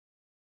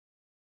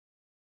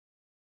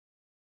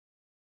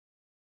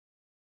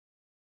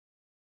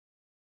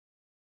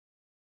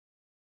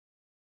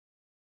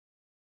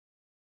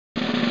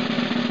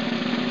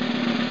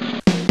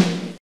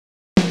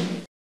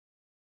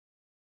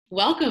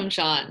Welcome,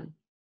 Sean.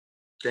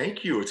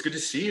 Thank you. It's good to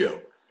see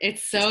you.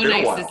 It's It's so been a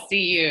nice to while.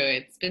 see you.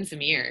 It's been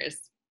some years.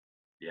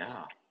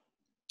 Yeah,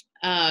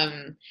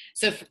 Um,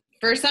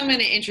 First, I'm going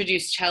to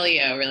introduce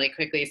Celio really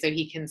quickly so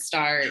he can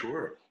start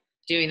sure.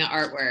 doing the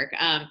artwork.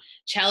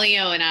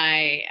 Celio and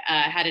I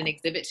had an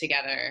exhibit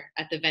together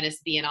at the Venice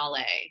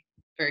Biennale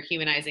for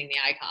Humanizing the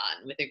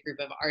Icon with a group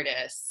of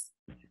artists,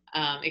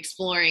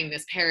 exploring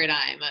this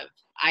paradigm of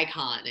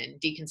icon and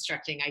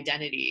deconstructing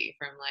identity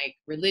from like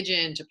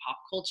religion to pop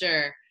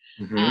culture.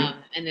 Hmm.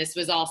 And this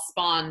was all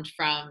spawned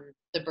from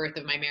the birth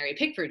of my Mary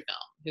Pickford film,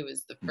 who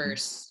was the Hmm.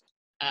 first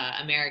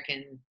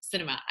American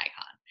cinema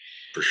icon.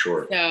 For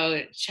sure.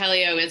 So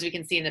Celio, as we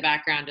can see in the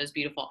background, does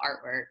beautiful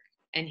artwork,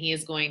 and he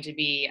is going to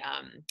be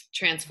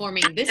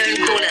transforming this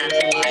into live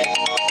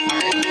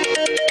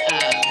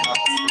art,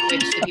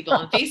 which the people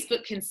on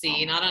Facebook can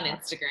see, not on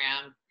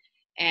Instagram,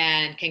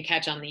 and can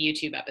catch on the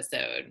YouTube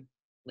episode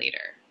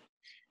later.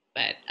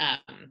 But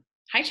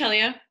hi,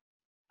 Celio.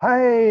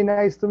 Hi,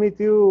 nice to meet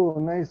you.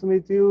 Nice to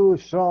meet you,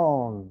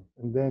 Sean.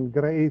 And then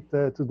great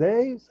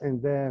today.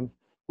 And then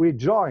we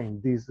join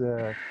this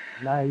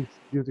nice,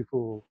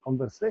 beautiful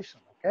conversation.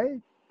 Okay.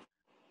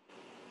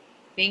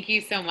 Thank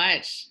you so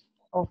much.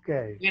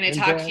 Okay. I'm going to And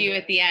talk to then, you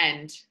at the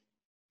end.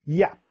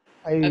 yeah,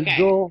 I Okay.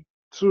 go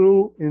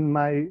through in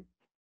my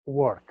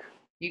work.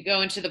 You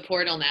go into the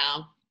portal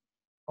now.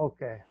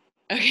 Okay.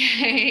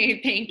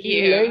 Okay. Thank See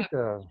you you.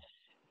 later.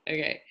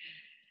 Okay.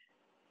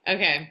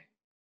 Okay.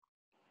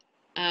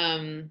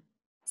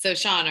 So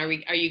Sean, are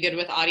you good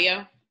with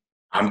audio?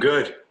 I'm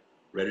good.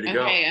 Ready to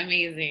go. Okay,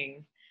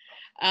 amazing.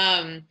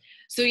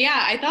 So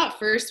yeah, I thought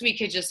first we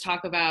could just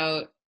talk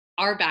about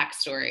our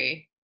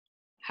backstory,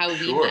 how we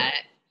Sure.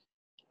 met.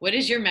 What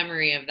is your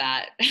memory of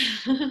that?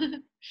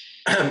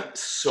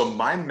 So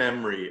my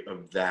memory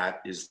of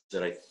that is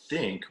that I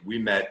think we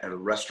met at a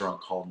restaurant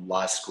called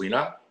La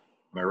Esquina.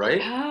 Am I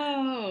right?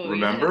 Oh, yes,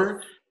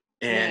 Remember?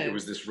 And it yes.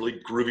 was this really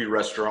groovy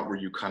restaurant where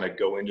you kind of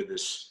go into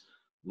this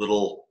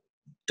little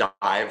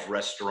dive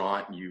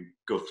restaurant and you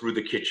go through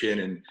the kitchen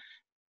and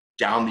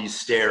down these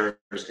stairs,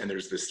 and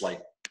there's this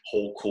like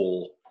whole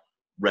cool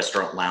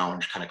restaurant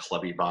lounge kind of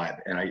clubby vibe.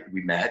 And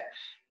we met,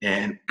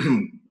 and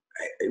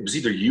it was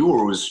either you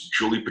or it was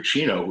Julie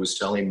Pacino who was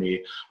telling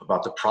me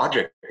about the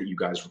project that you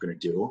guys were going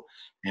to do.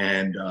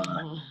 And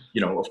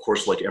Oh, of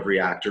course, like every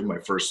actor, my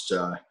first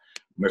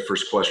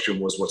question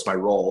was, "What's my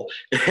role?"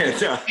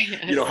 And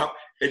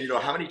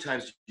yes. how many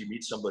times do you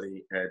meet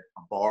somebody at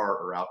a bar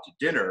or out to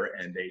dinner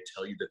and they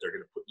tell you that they're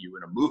going to put you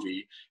in a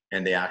movie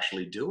and they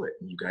actually do it?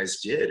 And you guys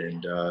did.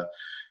 And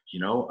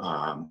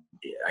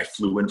I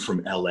flew in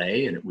from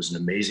LA, and it was an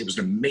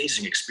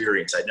amazing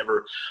experience. I'd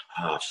never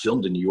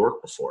filmed in New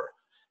York before,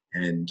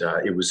 and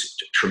it was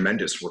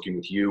tremendous working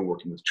with you,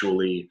 working with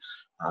Julie,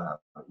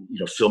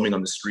 filming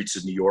on the streets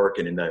of New York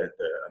and in the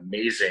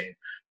amazing.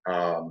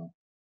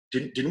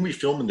 Didn't we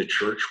film in the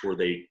church where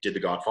they did The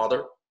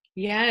Godfather?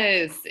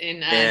 Yes,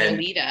 in And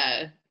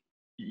Nolita.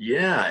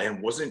 yeah,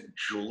 and wasn't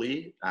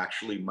Julie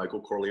actually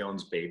Michael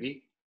Corleone's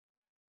baby?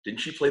 Didn't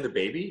she play the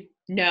baby?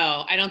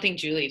 No, I don't think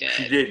Julie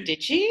She did. did.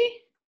 Did she?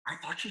 I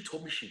thought she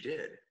told me she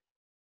did.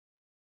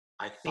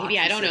 I thought Maybe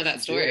I she don't know said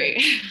that she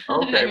did. story. I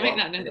Okay, might well,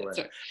 not know that anyway,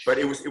 story. but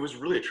it was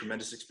really a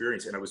tremendous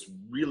experience, and I was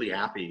really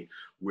happy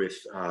with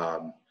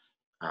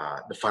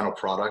the final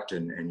product,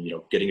 and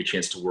getting a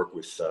chance to work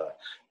with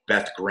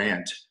Beth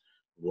Grant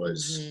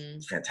was Hmm.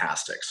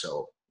 fantastic.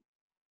 So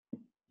it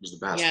was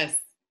the best. Yes,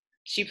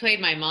 she played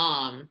my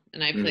mom,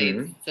 and I played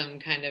Hmm. some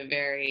kind of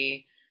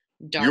very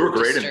You were dark,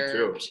 great in it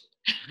too. disturbed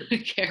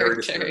Very character.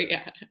 disturbing.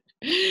 Yeah,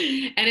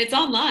 and it's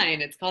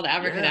online. It's called Yeah,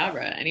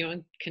 Abracadabra.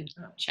 Anyone can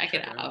yeah, check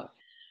it check it out. out.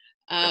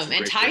 That's a And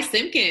great Ty film.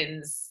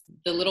 Simpkins,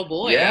 the little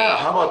Yeah,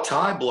 boy, how about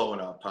Ty blowing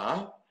up,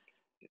 huh?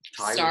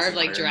 Ty star was of in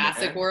like Iron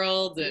Jurassic Man.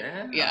 World,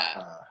 and Yeah.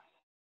 yeah,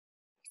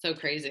 so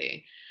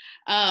crazy.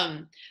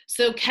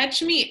 So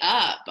catch me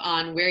up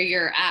on where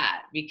you're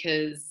at,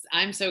 because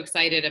I'm so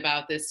excited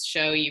about this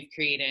show you've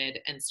created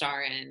and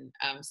star in,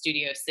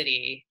 Studio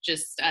City,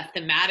 just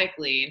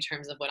thematically in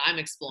terms of what I'm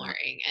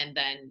exploring, and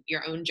then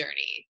your own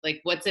journey. Like,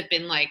 what's it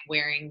been like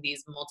wearing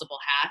these multiple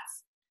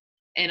hats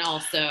and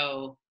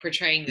also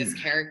portraying this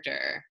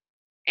character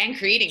and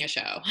creating a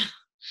show?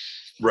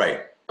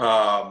 Right.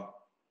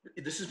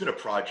 This has been a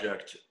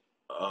project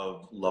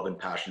of love and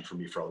passion for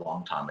me for a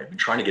long time. I've been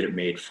trying to get it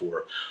made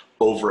for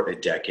over a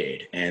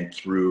decade, and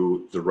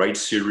through the right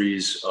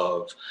series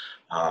of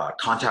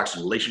contacts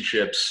and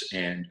relationships,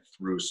 and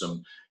through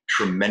some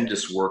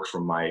tremendous work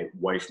from my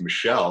wife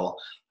Michelle,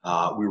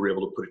 we were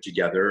able to put it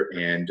together.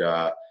 And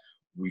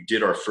we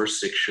did our first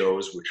 6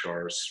 shows, which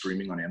are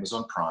streaming on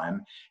Amazon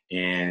Prime,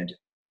 and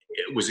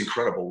it was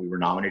incredible. We were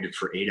nominated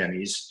for 8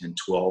 Emmys and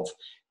 12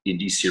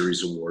 Indie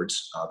Series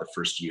Awards the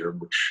first year,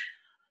 which,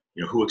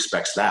 who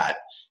expects that?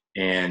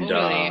 And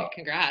Totally.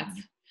 Congrats.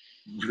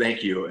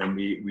 thank you. And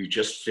we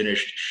just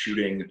finished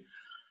shooting.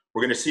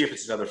 We're going to see if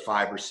it's another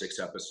 5 or 6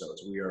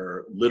 episodes. We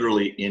are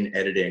literally in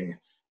editing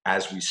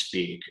as we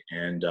speak,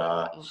 and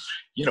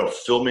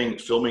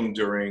filming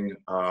during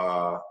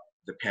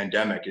the the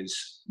pandemic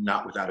is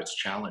not without its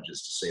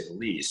challenges, to say the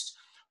least.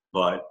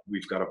 But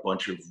we've got a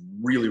bunch of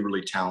really,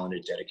 really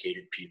talented,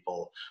 dedicated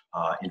people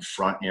in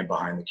front and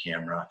behind the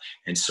camera.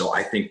 And so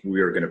I think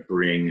we are going to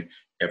bring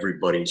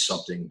everybody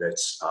something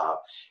that's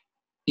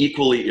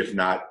equally, if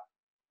not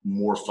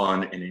more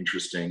fun and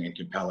interesting and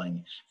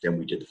compelling than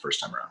we did the first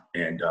time around.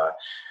 And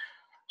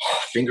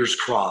fingers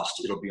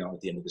crossed, it'll be on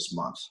at the end of this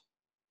month.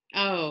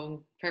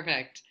 Oh,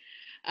 perfect.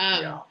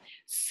 Yeah.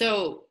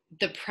 So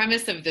the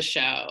premise of the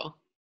show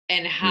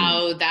and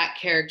how that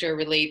character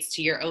relates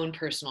to your own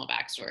personal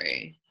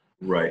backstory.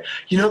 Right.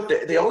 You know,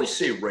 they always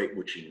say, write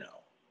what you know.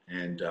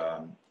 And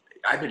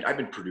I've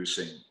been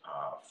producing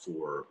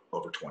for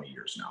over 20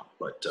 years now.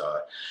 But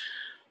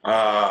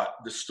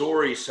the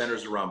story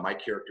centers around my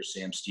character,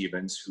 Sam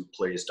Stevens, who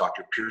plays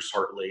Dr. Pierce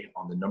Hartley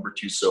on the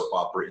 #2 soap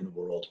opera in the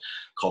world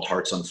called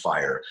Hearts on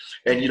Fire.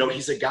 And, you know,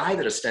 he's a guy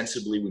that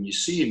ostensibly, when you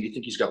see him, you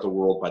think he's got the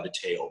world by the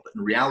tail. But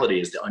in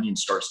reality, as the onion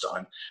starts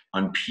to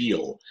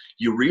unpeel,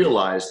 you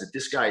realize that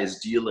this guy is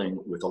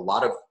dealing with a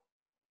lot of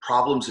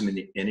problems and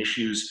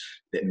issues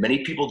that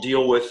many people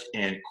deal with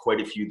and quite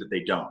a few that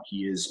they don't.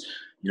 He is,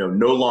 you know,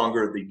 no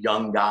longer the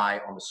young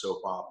guy on the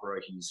soap opera.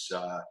 He's,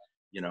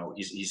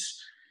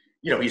 he's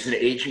an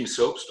aging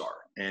soap star,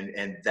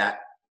 and that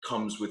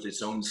comes with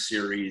its own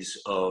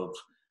series of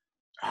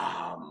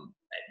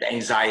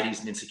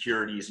anxieties and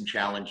insecurities and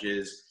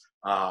challenges.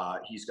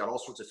 He's got all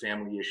sorts of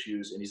family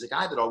issues, and he's a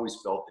guy that always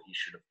felt that he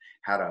should have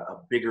had a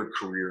bigger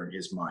career in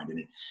his mind. And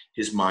in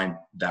his mind,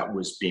 that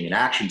was being an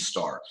action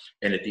star.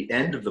 And at the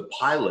end of the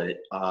pilot,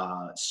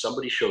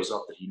 somebody shows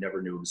up that he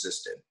never knew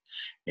existed.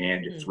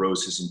 And it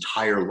throws his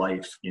entire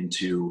life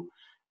into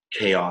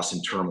chaos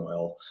and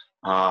turmoil.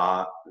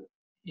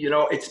 You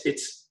know, it's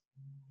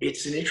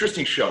an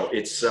interesting show.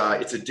 It's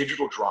a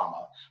digital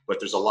drama, but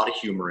there's a lot of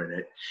humor in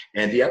it.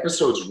 And the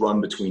episodes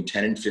run between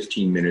 10 and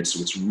 15 minutes,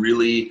 so it's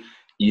really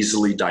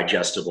easily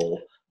digestible.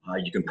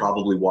 You can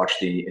probably watch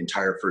the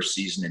entire first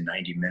season in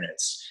 90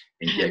 minutes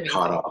and get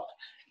caught up.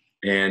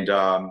 And,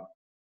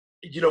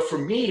 you know, for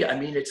me, I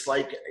mean, it's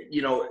like,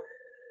 you know,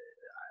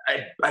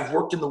 I've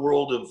worked in the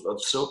world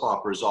of soap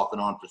operas off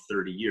and on for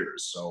 30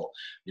 years. So,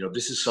 you know,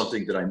 this is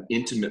something that I'm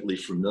intimately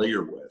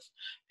familiar with.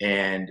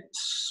 And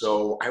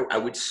so I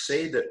would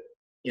say that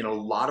in a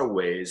lot of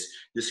ways,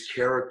 this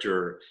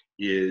character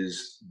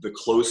is the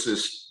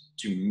closest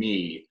to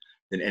me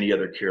than any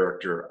other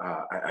character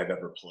I've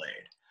ever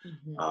played.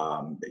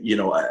 You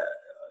know,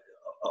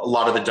 a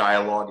lot of the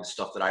dialogue and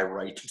stuff that I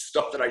write and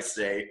stuff that I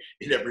say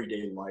in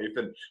everyday life.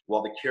 And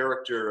while the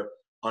character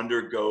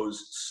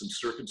undergoes some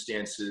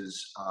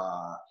circumstances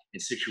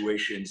and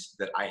situations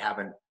that I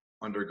haven't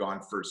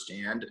undergone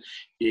firsthand,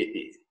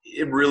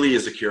 it really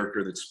is a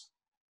character that's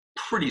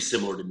pretty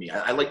similar to me.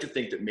 I like to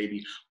think that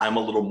maybe I'm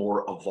a little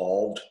more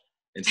evolved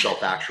and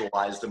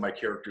self-actualized than my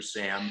character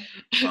Sam.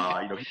 You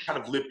know,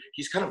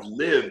 he's kind of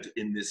lived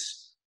in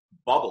this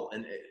bubble,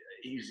 and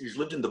he's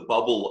lived in the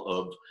bubble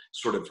of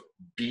sort of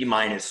B-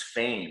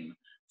 fame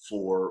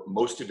for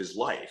most of his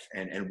life.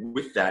 And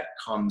with that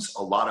comes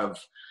a lot of,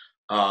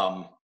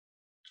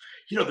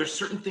 you know, there's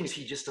certain things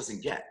he just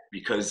doesn't get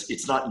because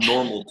it's not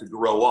normal to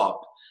grow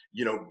up,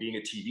 you know, being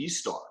a TV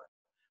star.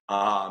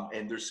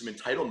 And there's some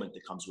entitlement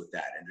that comes with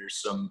that. And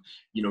there's some,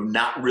 you know,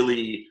 not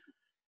really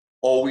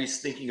always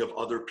thinking of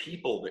other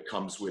people that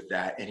comes with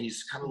that. And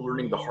he's kind of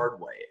learning the hard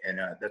way. And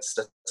that's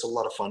a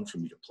lot of fun for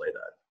me to play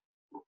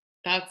that.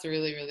 That's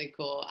really, really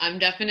cool. I'm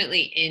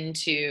definitely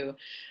into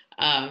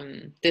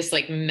this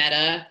like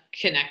meta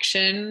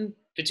connection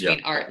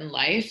between art and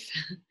life.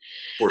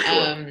 For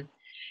sure.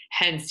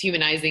 Hence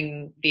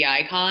humanizing the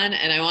icon.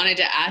 And I wanted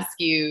to ask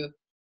you,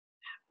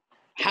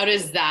 how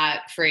does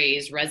that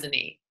phrase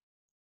resonate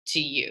to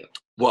you?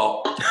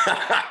 Well,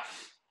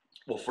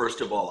 well, first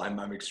of all, I'm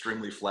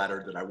extremely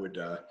flattered that I would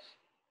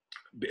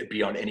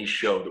be on any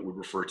show that would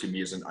refer to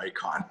me as an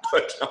icon,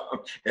 but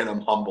and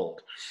I'm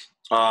humbled.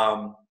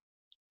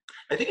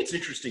 I think it's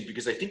interesting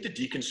because I think the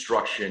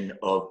deconstruction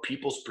of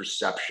people's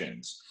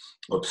perceptions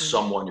of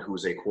someone who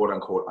is a quote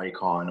unquote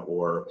icon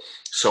or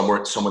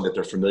someone that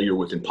they're familiar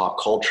with in pop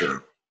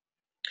culture,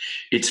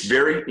 it's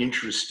very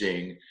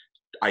interesting,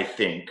 I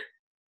think,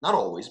 not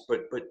always,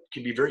 but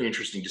can be very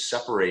interesting to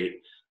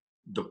separate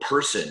the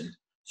person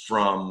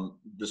from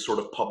the sort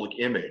of public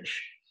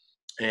image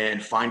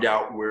and find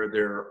out where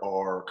there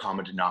are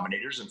common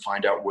denominators and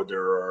find out where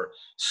there are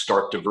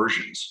stark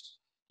diversions.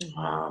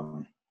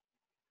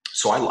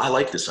 So I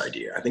like this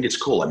idea. I think it's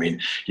cool. I mean,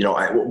 you know,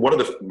 one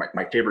of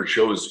my favorite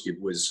shows, it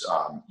was,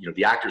 you know,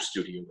 the Actors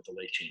Studio with the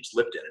late James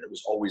Lipton. And it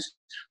was always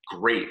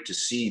great to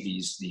see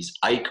these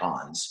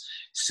icons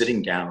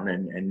sitting down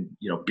and,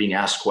 you know, being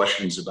asked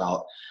questions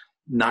about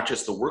not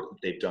just the work that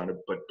they've done,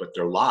 but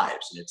their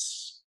lives.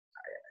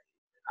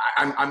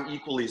 And I'm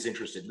equally as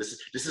interested.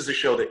 This is a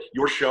show that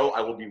your show I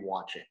will be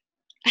watching.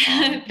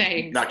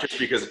 Thanks. Not just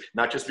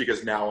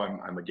because now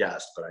I'm a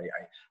guest, but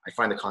I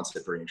find the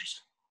concept very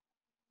interesting.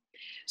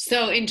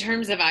 So in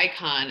terms of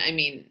icon, I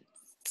mean,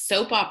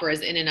 soap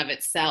operas in and of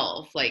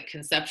itself, like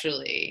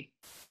conceptually,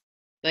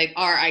 like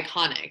are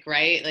iconic,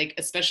 right? Like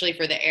especially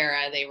for the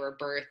era they were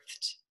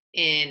birthed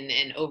in,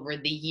 and over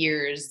the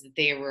years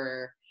they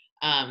were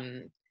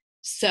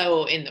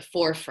so in the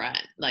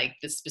forefront, like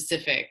the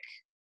specific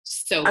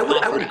soap I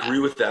would opera, agree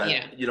with you that.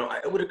 know. You know,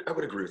 I would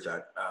agree with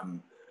that.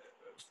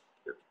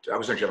 I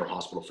was on General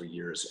Hospital for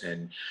years,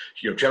 and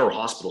you know, General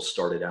Hospital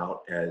started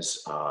out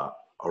as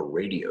a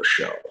radio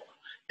show,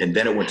 and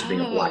then it went to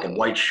being a black and Oh,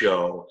 white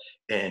show,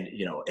 and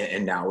you know,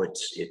 and now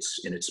it's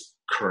in its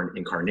current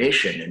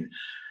incarnation.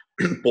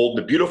 And Bold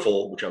and the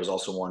Beautiful, which I was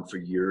also on for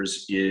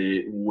years,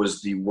 it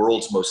was the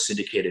world's most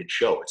syndicated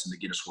show. It's in the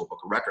Guinness World Book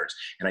of Records,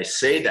 and I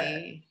say that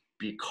see.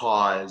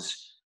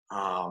 because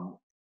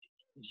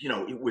you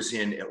know, it was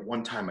in at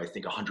one time, I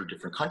think 100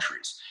 different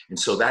countries. And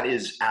so that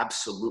is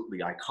absolutely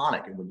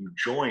iconic. And when you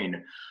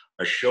join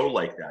a show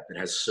like that, that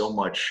has so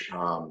much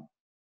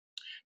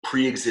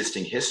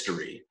pre-existing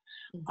history,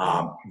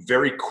 Mhm.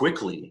 very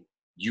quickly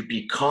you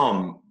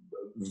become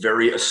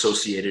very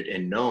associated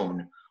and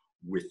known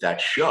with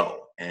that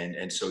show.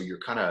 And so you're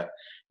kind of,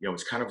 you know,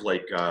 it's kind of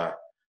like,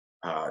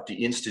 the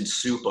instant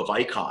soup of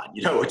icon.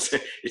 You know,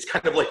 it's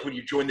kind of like when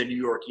you join the New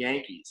York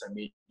Yankees. I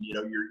mean, you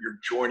know, you're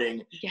joining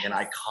an Yes.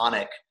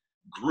 iconic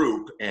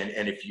group,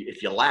 and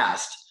if you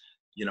last,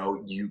 you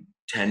know, you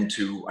tend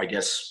to, I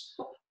guess,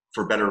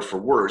 for better or for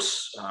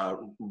worse,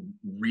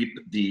 reap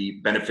the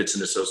benefits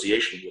and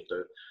association with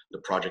the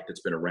project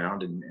that's been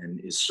around and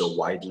is so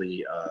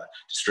widely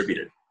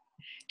distributed.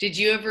 Did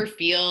you ever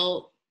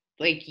feel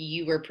like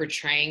you were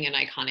portraying an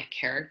iconic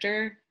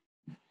character?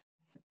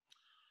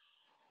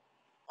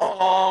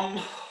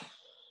 Um,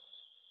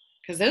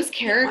 Because those yeah, I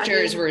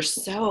characters mean, were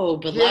so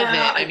yeah, beloved.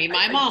 I mean,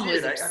 my I mom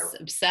was did. I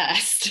don't.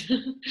 obsessed.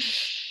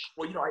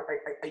 Well, you know,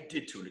 I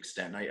did to an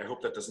extent. I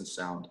hope that doesn't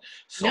sound No.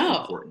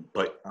 self-important,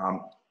 but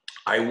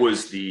I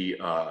was the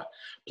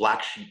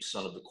black sheep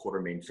son of the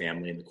Quartermain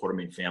family, and the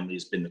Quartermain family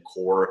has been the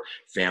core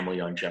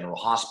family on General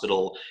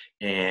Hospital.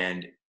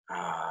 And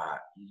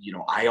you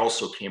know, I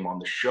also came on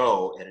the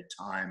show at a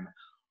time,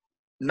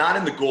 not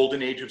in the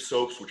golden age of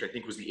soaps, which I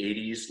think was the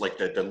 80s, like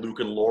the Luke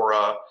and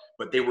Laura,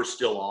 but they were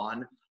still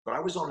on. But I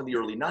was on in the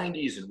early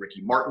 90s, and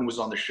Ricky Martin was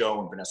on the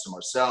show, and Vanessa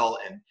Marcel,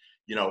 and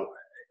you know,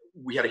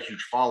 we had a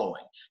huge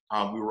following.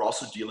 We were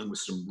also dealing with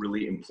some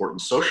really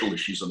important social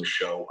issues on the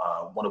show,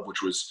 one of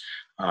which was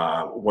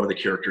one of the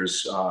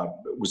characters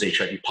was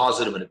HIV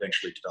positive and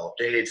eventually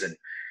developed AIDS. And,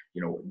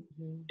 you know,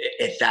 Mhm.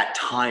 at that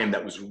time,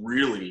 that was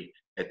really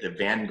at the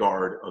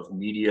vanguard of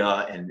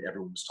media and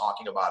everyone was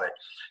talking about it.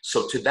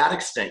 So to that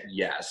extent,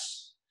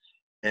 yes.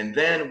 And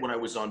then when I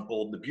was on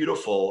Bold and the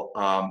Beautiful,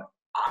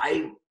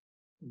 I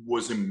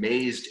was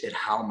amazed at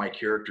how my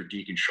character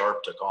Deacon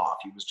Sharp took off.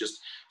 He was just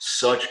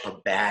such a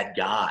bad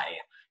guy.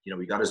 You know,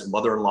 he got his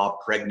mother-in-law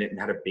pregnant and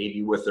had a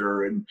baby with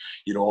her, and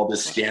you know, all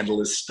this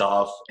scandalous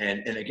stuff.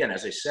 And again,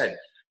 as I said,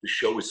 the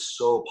show is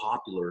so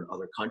popular in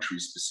other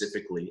countries,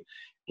 specifically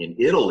in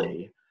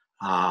Italy,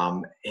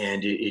 and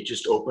it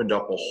just opened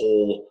up a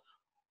whole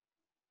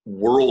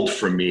world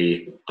for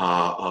me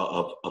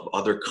of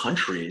other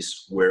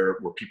countries where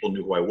people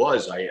knew who I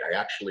was. I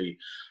actually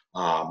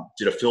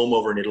did a film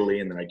over in Italy,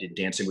 and then I did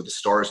Dancing with the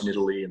Stars in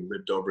Italy and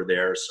lived over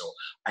there. So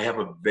I have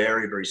a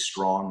very, very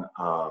strong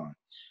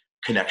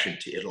connection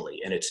to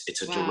Italy, and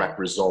it's a direct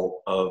Wow.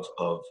 result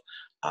of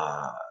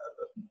uh,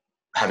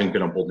 having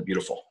been on Bold and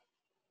Beautiful.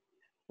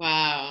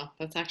 Wow.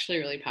 That's actually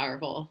really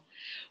powerful.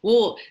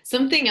 Well,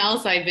 something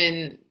else I've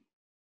been,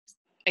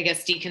 I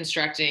guess,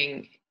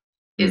 deconstructing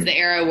is the Mm.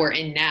 era we're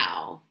in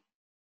now.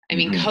 I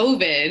mean, Hmm.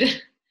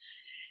 COVID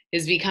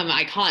has become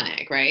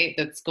iconic, right?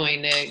 That's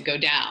going to go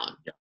down.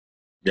 Yeah.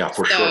 Yeah,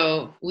 for sure.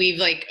 So we've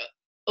like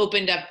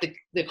opened up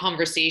the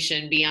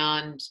conversation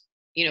beyond,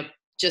 you know,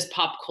 just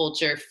pop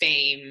culture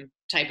fame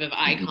type of Hmm.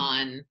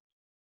 icon.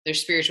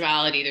 There's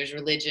spirituality, there's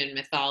religion,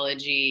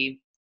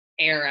 mythology,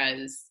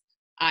 eras.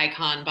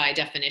 Icon by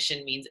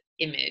definition means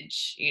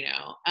image, you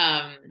know.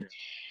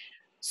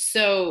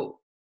 So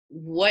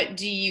what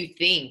do you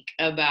think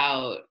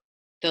about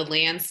the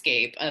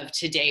landscape of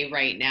today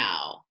right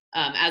now,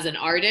 as an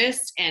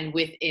artist and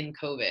within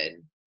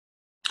COVID?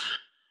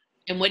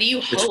 And what do you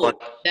It's fun.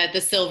 hope that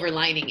the silver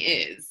lining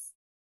is?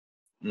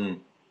 Mm.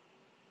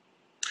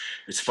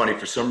 It's funny,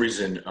 for some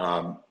reason,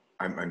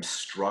 I'm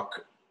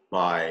struck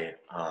by,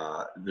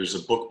 there's a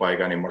book by a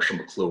guy named Marshall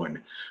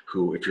McLuhan,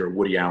 who, if you're a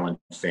Woody Allen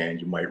fan,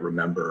 you might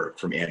remember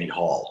from Annie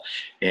Hall.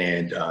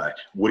 And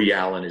Woody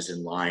Allen is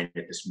in line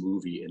at this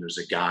movie, and there's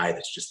a guy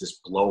that's just this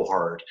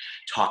blowhard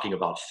talking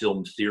about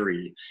film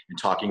theory and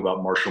talking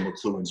about Marshall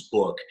McLuhan's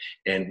book.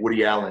 And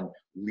Woody Allen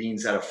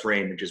leans out of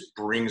frame and just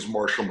brings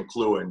Marshall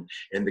McLuhan,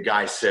 and the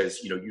guy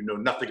says, you know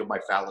nothing of my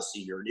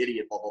fallacy, you're an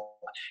idiot, blah, blah, blah.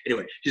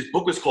 Anyway, his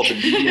book was called The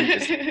Medium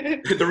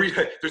is the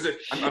reason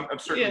I'm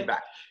circling Yeah.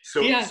 back.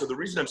 So Yeah. the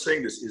reason I'm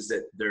saying this is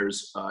that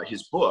there's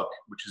his book,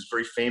 which is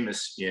very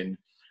famous in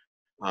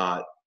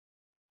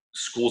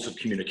schools of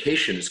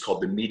communication, is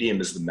called The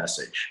Medium is the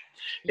Message.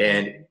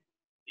 And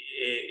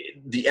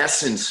Mhm. the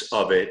essence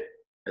of it,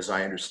 as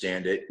I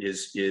understand it,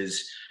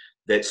 is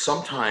that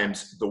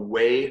sometimes the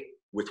way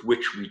with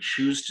which we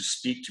choose to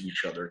speak to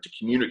each other, to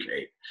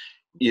communicate,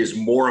 is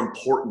more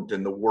important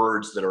than the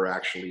words that are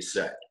actually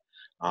said.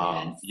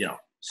 Yes. You know,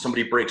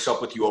 somebody breaks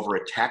up with you over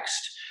a text,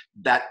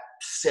 that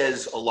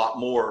says a lot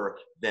more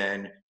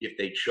than if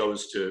they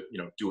chose to, you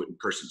know, do it in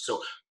person.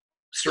 So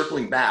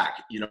circling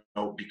back, you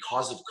know,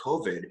 because of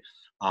COVID,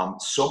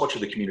 so much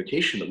of the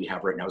communication that we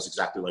have right now is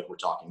exactly like we're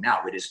talking now.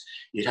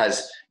 It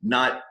has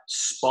not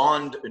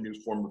spawned a new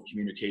form of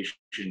communication,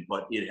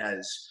 but it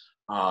has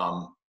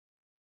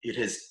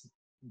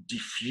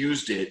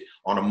diffused it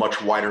on a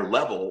much wider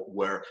level,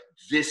 where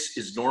this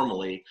is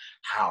normally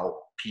how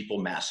people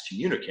mass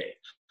communicate,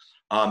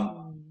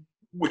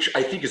 which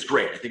I think is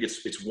great. I think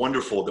it's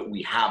wonderful that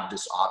we have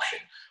this option.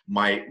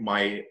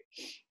 My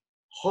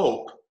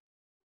hope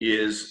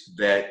is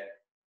that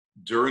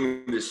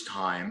during this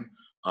time,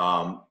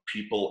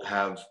 people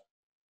have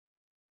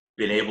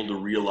been able to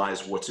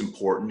realize what's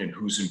important and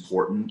who's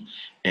important.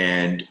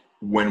 And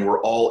when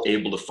we're all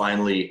able to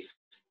finally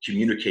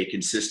communicate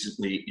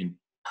consistently in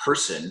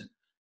person,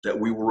 that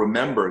we will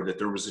remember that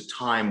there was a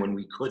time when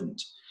we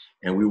couldn't,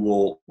 and we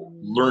will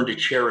learn to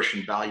cherish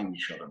and value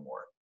each other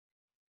more.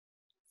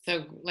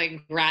 So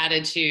like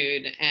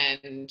gratitude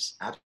and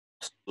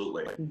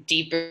absolutely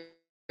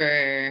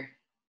deeper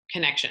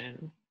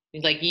connection,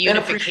 like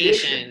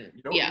unification.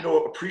 You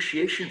know,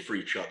 appreciation for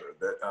each other.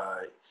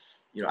 That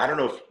you know, I don't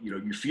know if you know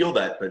you feel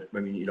that, but I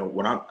mean, you know,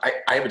 when I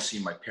haven't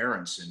seen my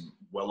parents in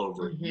well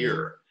over a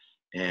year,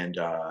 and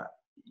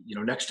you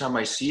know, next time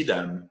I see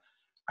them,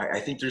 I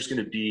think there's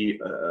going to be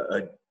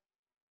a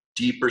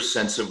deeper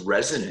sense of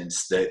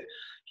resonance that,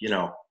 you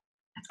know,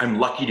 I'm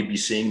lucky to be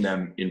seeing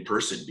them in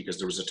person, because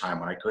there was a time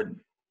when I couldn't.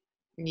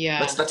 Yeah,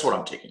 that's what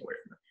I'm taking away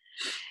from them.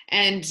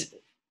 And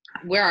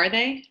where are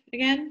they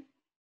again?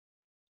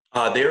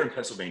 They're in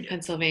Pennsylvania.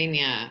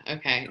 Pennsylvania.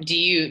 Okay. Do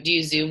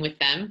you Zoom with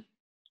them?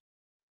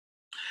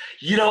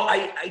 You know,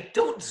 I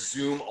don't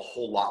Zoom a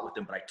whole lot with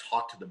them, but I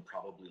talk to them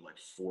probably like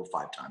 4 or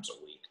 5 times a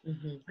week.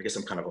 I guess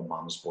I'm kind of a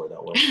mama's boy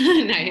that way.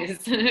 Nice.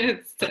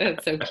 It's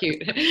so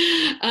cute.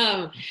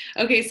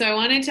 Okay, so I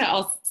wanted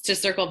to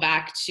circle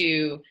back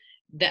to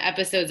the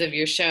episodes of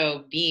your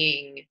show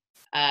being,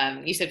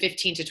 you said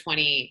 15 to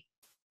 20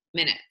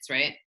 minutes,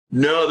 right?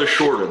 No, they're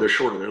shorter.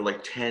 They're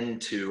like 10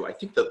 to, I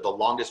think the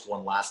longest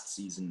one last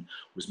season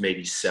was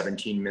maybe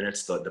 17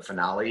 minutes, the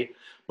finale.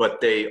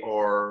 But they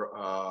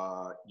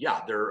are,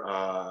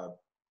 they're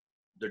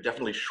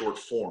definitely short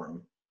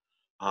form,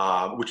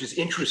 which is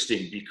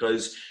interesting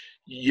because,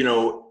 you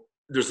know,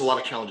 there's a lot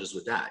of challenges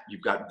with that.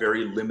 You've got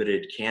very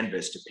limited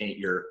canvas to paint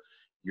your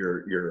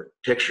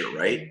picture,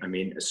 right? I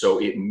mean, so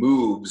it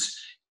moves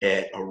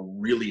at a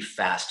really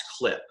fast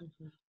clip.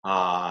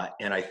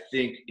 And I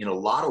think in a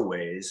lot of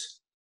ways,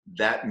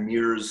 that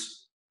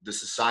mirrors the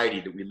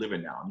society that we live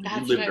in now. I mean,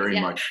 we live very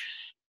much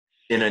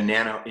in a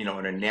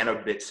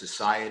nanobit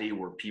society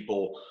where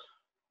people,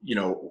 you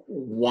know,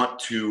 want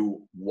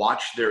to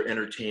watch their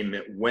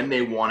entertainment when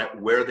they want it,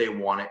 where they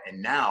want it,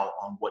 and now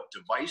on what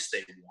device they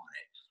want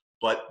it.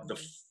 But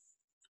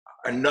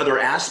another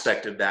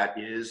aspect of that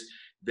is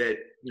that,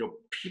 you know,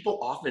 people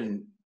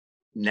often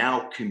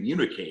now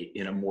communicate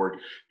in a more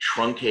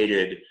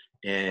truncated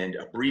and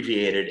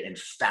abbreviated and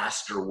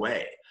faster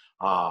way.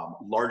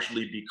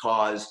 Largely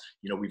because,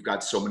 you know, we've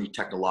got so many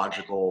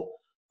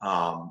technological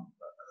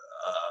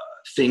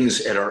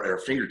things at our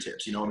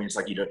fingertips. You know, I mean, it's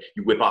like, you know,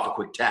 you whip off a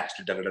quick text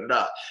or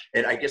da-da-da-da.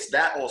 And I guess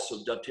that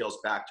also dovetails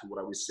back to what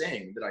I was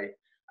saying, that I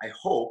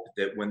hope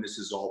that when this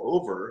is all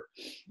over,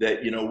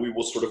 that, you know, we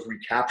will sort of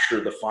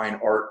recapture the fine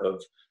art of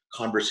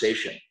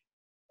conversation,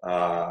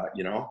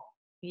 you know?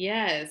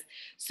 Yes.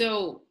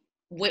 So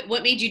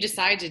what made you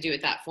decide to do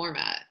it that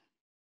format?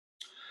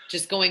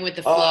 Just going with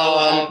the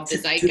flow of the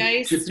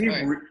zeitgeist?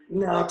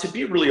 To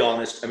be really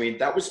honest, I mean,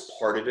 that was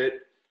part of it.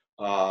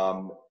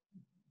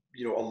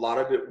 You know, a lot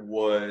of it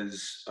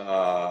was,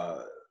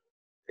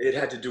 it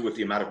had to do with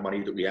the amount of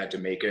money that we had to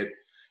make it.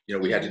 You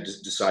know, we had to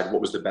decide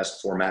what was the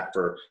best format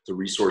for the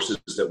resources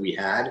that we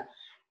had.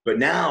 But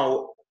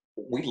now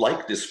we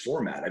like this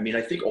format. I mean,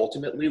 I think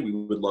ultimately we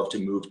would love to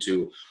move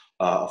to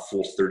a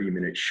full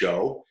 30-minute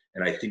show.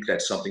 And I think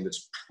that's something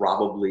that's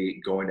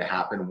probably going to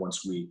happen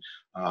once we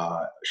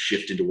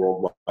shift into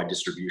worldwide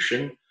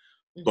distribution.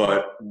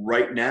 But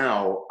right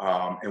now,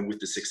 and with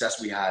the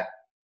success we had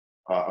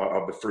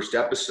of the first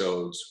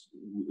episodes,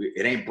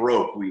 it ain't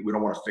broke. We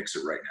don't want to fix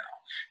it right now,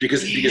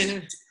 because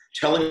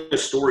telling a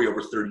story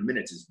over 30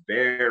 minutes is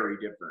very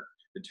different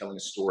than telling a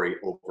story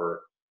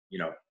over, you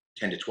know,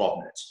 10 to 12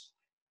 minutes.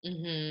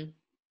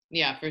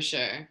 Yeah, for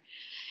sure.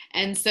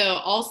 And so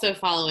also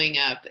following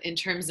up in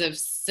terms of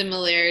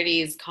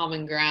similarities,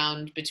 common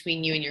ground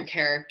between you and your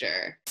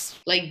character,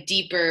 like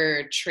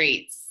deeper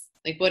traits,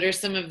 like what are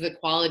some of the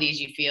qualities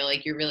you feel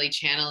like you're really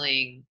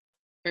channeling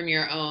from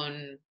your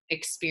own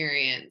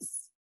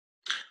experience?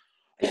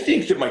 I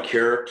think that my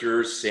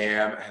character,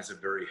 Sam, has a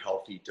very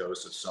healthy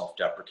dose of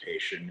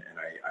self-deprecation, and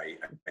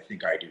I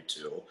think I do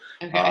too.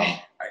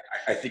 Okay.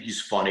 I think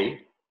he's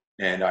funny,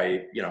 and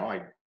I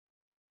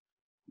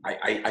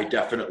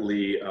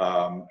definitely,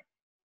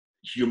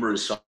 humor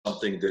is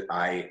something that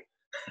I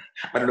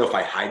I don't know if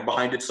I hide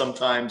behind it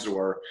sometimes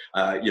or,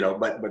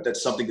 but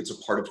that's something that's a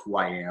part of who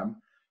I am.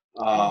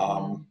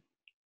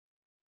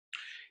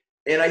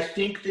 And I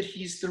think that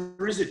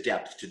there is a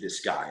depth to this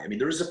guy. I mean,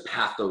 there is a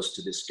pathos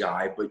to this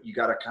guy, but you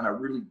got to kind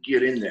of really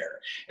get in there.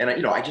 And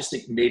I just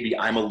think maybe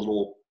I'm a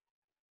little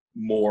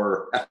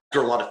more,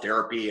 after a lot of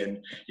therapy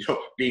and,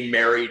 being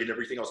married and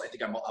everything else, I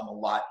think I'm a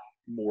lot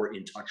more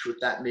in touch with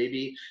that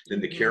maybe than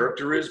the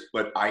character is,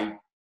 but I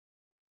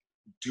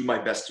do my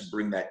best to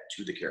bring that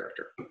to the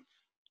character.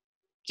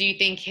 Do you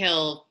think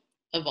he'll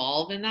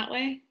evolve in that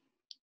way?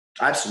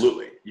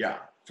 Absolutely. Yeah,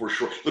 for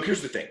sure. Look,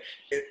 here's the thing.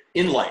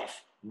 In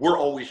life, we're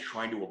always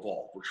trying to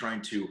evolve. We're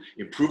trying to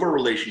improve our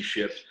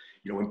relationship,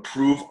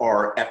 improve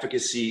our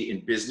efficacy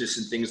in business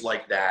and things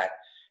like that,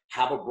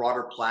 have a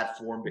broader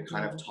platform to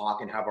kind of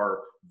talk and have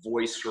our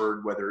voice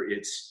heard, whether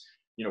it's,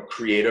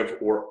 creative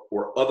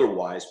or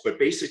otherwise, but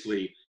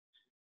basically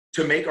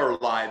to make our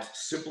lives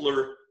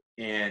simpler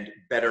and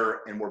better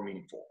and more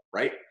meaningful,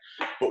 right?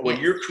 But when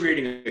you're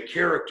creating a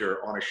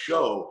character on a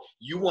show,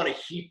 you want to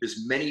heap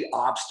as many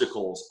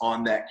obstacles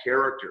on that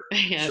character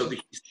so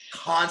that he's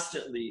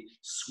constantly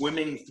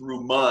swimming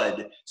through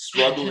mud,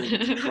 struggling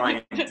to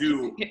try and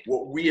do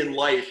what we in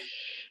life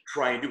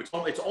try and do.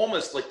 It's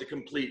almost like the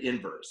complete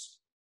inverse.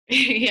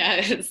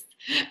 Yes.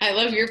 I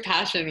love your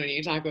passion when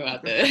you talk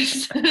about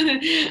this.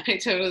 I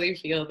totally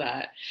feel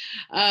that.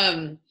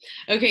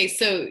 Okay,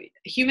 so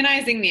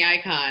humanizing the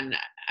icon.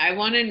 I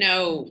want to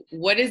know,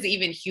 what does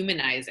even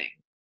humanizing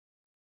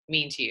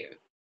mean to you?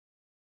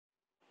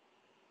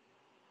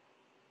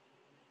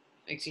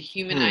 Like, to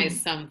humanize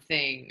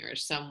something or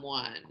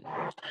someone,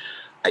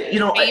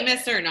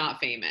 famous or not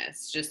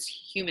famous, just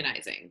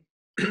humanizing.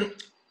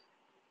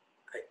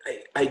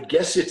 I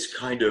guess it's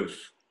kind of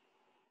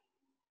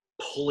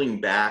pulling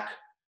back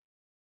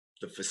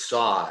the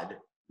facade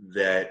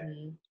that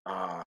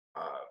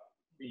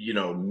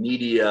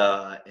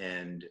media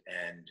and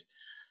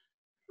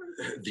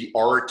the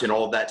art and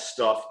all that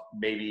stuff,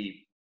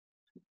 maybe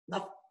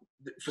not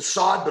the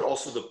facade, but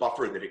also the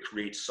buffer that it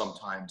creates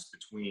sometimes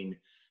between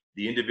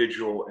the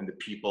individual and the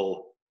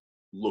people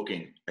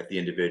looking at the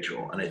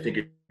individual. And I think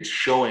it's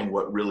showing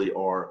what really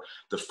are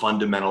the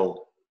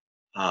fundamental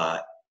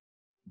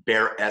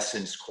bare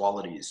essence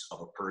qualities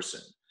of a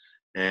person.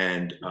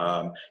 And,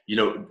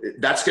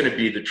 that's going to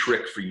be the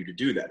trick for you to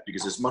do that,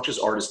 because as much as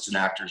artists and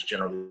actors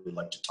generally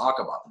like to talk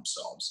about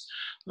themselves,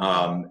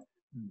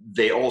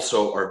 they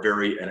also are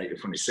very, and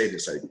when I say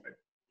this, I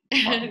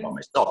talk about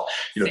myself,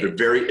 they're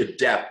very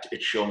adept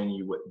at showing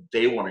you what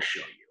they want to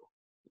show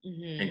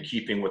you and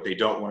keeping what they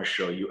don't want to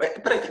show you.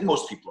 But I think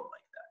most people are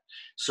like that.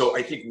 So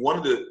I think one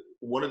of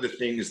the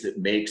things that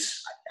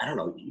makes, I don't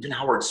know, even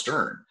Howard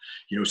Stern,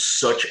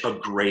 such a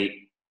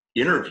great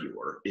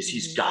interviewer is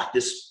he's got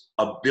this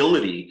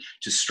ability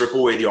to strip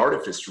away the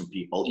artifice from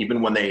people,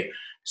 even when they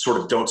sort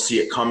of don't see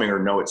it coming or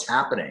know it's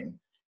happening.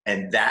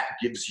 And that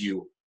gives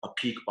you a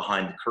peek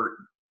behind the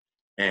curtain.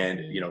 And,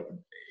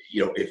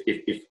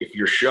 if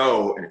your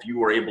show, and if you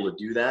were able to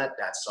do that,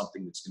 that's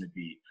something that's going to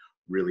be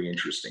really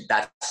interesting.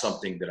 That's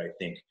something that I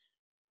think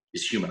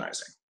is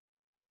humanizing.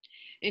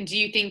 And do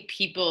you think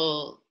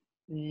people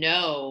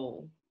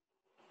know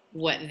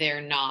what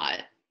they're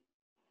not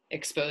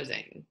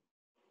exposing?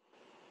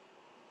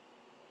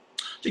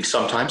 I think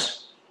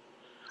sometimes.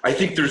 I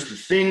think there's the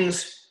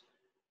things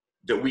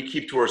that we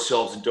keep to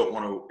ourselves and don't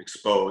want to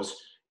expose,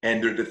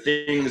 and they're the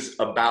things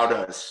about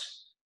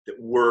us that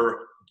we're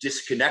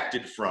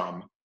disconnected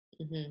from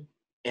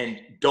and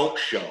don't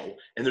show,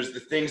 and there's the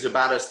things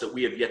about us that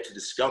we have yet to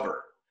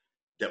discover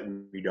that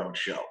we don't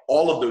show.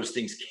 All of those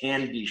things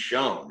can be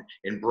shown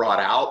and brought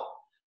out,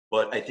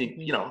 but I think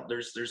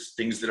there's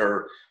things that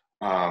are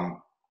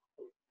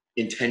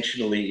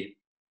intentionally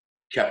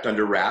kept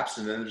under wraps,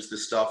 and then there's the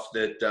stuff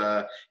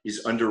that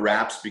is under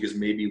wraps because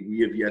maybe we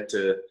have yet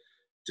to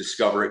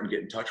discover it and get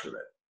in touch with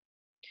it.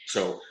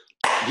 So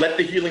let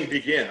the healing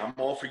begin. I'm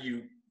all for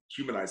you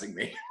humanizing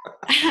me.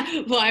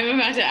 Well, I'm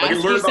about to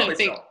ask you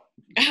something.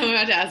 I'm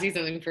about to ask you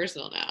something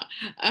personal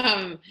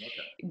now.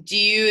 Do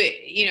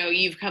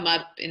you've come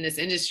up in this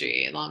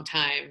industry a long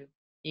time.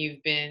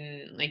 You've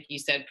been, like you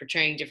said,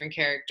 portraying different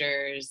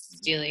characters,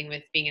 dealing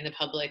with being in the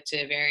public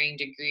to varying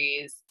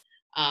degrees.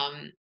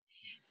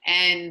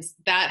 And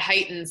that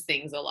heightens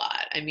things a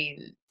lot. I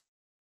mean,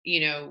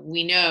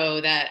 we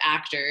know that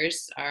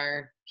actors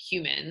are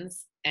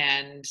humans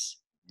and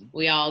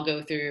we all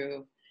go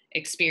through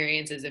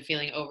experiences of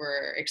feeling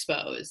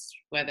overexposed,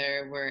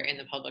 whether we're in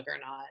the public or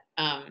not.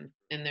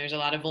 And there's a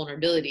lot of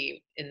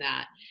vulnerability in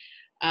that.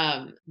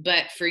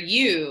 But for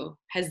you,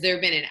 has there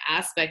been an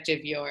aspect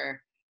of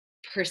your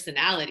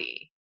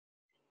personality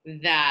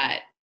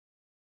that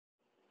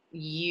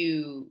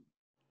you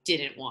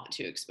didn't want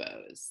to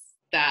expose,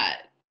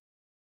 that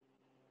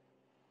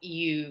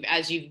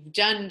as you've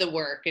done the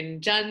work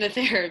and done the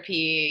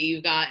therapy,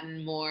 you've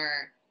gotten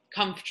more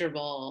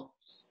comfortable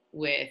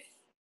with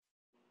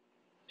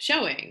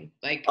showing,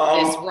 like,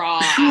 this raw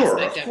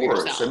aspect of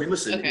yourself? I mean,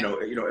 listen,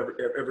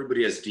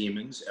 everybody has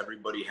demons.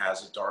 Everybody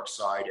has a dark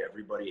side.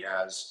 Everybody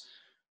has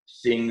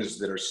things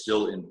that are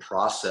still in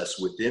process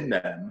within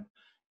them.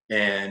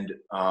 And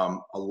a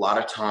lot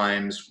of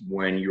times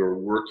when you're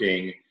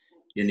working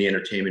in the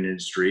entertainment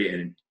industry,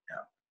 and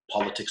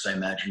politics, I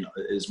imagine,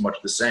 is much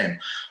the same,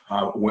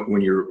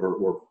 when you're,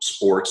 or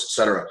sports, et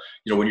cetera,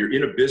 when you're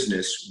in a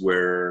business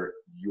where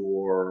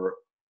you're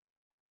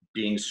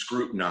being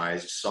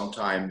scrutinized,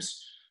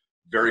 sometimes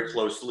very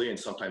closely and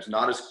sometimes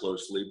not as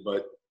closely,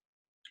 but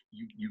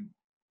you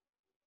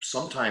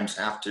sometimes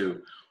have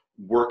to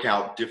work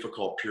out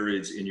difficult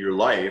periods in your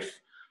life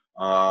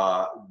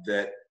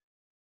that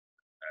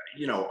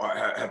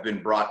have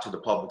been brought to the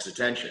public's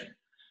attention.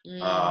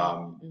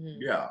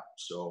 Yeah,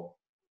 so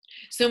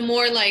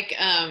more like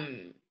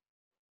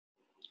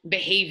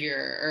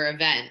behavior or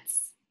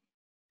events,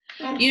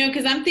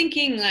 because I'm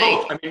thinking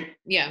like both.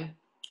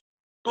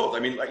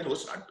 Both.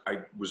 Listen, I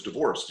was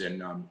divorced,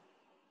 and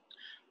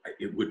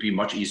it would be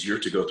much easier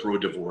to go through a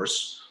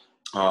divorce,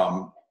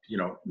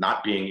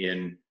 not being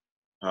in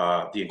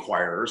the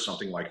Inquirer or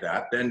something like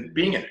that, than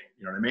being in it.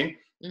 You know what I mean?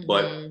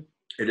 But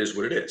it is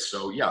what it is.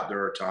 So yeah,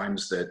 there are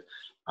times that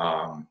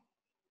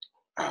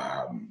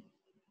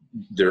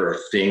there are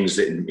things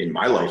that in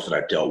my life that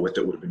I've dealt with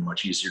that would have been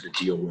much easier to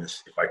deal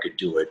with if I could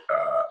do it,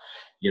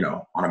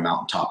 on a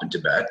mountaintop in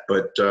Tibet.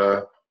 But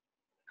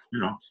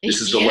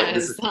this is the life.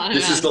 This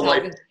is the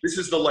life. This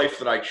is the life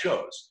that I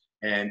chose,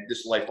 and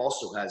this life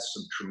also has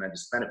some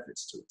tremendous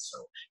benefits to it. So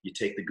you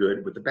take the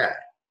good with the bad,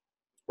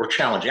 or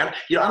challenging. I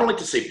don't like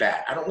to say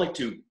bad. I don't like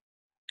to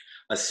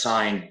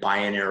assign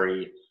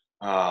binary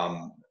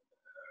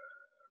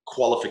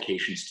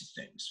qualifications to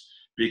things,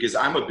 because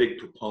I'm a big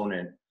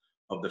proponent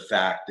of the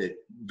fact that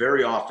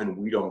very often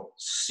we don't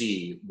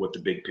see what the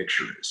big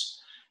picture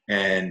is.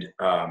 And,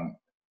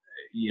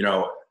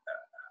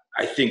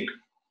 I think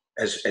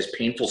as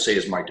painful, say,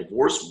 as my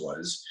divorce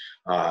was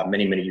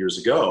many, many years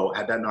ago,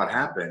 had that not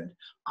happened,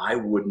 I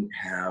wouldn't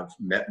have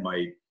met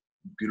my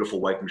beautiful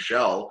wife,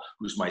 Michelle,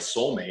 who's my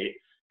soulmate.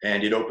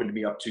 And it opened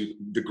me up to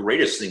the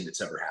greatest thing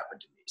that's ever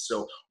happened to me.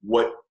 So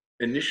what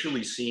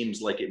initially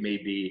seems like it may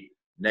be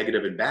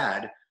negative and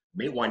bad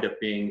may wind up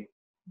being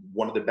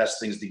one of the best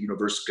things the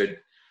universe could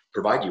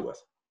provide you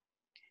with.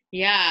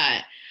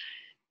 Yeah,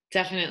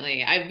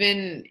 definitely. I've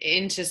been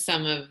into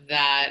some of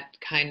that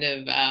kind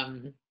of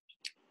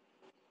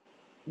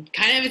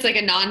it's like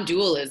a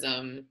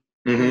non-dualism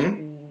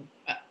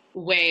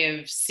way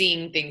of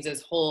seeing things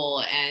as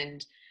whole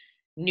and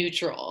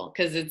neutral,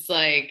 because it's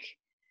like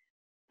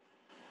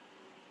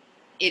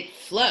it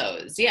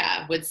flows.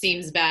 Yeah, what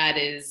seems bad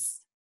is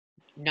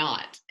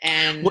not.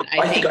 And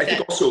I think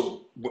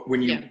also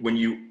when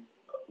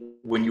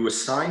you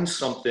assign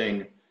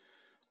something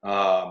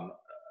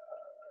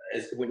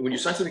when you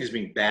assign something as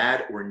being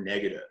bad or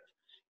negative,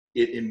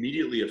 it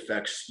immediately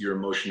affects your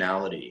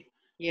emotionality.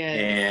 Yeah.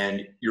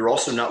 And you're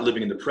also not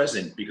living in the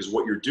present, because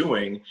what you're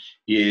doing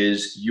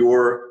is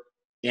you're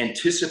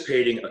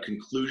anticipating a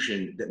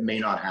conclusion that may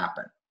not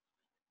happen.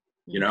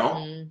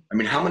 I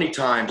mean, how many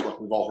times, look,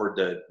 we've all heard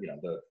the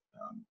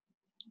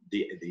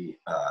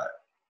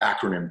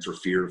acronym for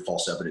fear of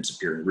false evidence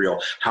appearing real.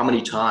 How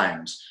many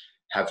times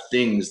have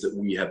things that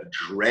we have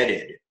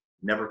dreaded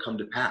never come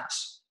to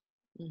pass?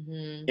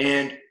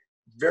 And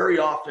very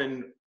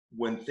often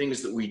when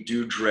things that we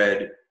do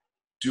dread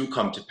do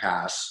come to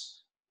pass,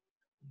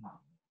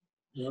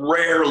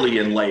 rarely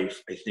in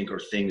life, I think, are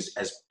things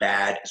as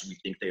bad as we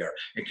think they are.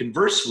 And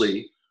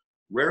conversely,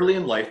 rarely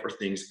in life are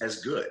things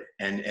as good.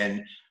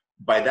 And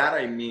by that,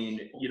 I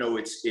mean,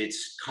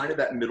 it's kind of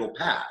that middle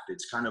path.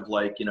 It's kind of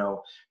like,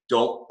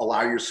 don't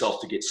allow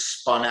yourself to get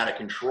spun out of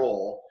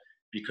control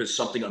because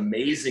something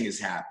amazing has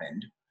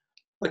happened.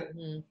 But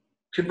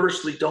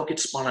conversely, don't get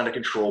spun out of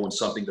control when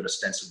something that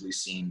ostensibly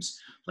seems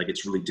like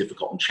it's really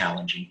difficult and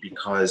challenging,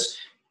 because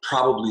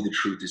probably the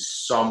truth is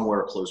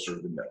somewhere closer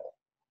to the middle.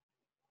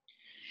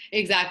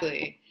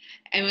 Exactly.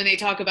 And when they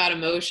talk about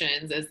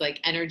emotions as like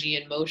energy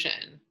in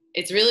motion,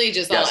 it's really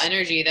just all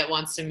energy that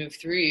wants to move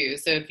through you.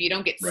 So if you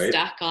don't get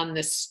stuck on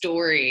the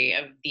story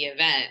of the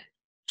event.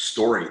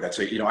 That's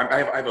I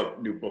have a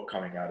new book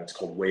coming out. It's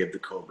called Way of the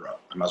Cobra.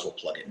 I might as well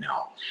plug it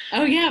now.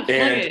 Oh yeah, plug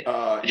it.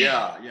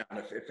 Yeah.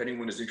 And if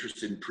anyone is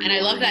interested in pre-ordering,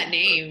 and I love that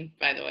name,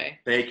 by the way.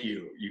 Thank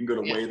you. You can go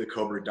to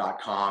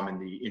wayofthecobra.com,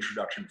 and the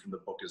introduction from the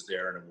book is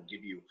there, and it will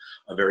give you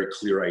a very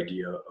clear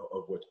idea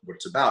of what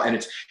it's about.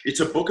 And it's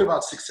a book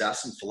about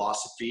success and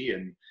philosophy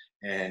and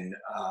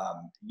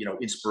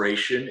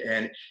inspiration,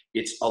 and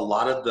it's a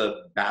lot of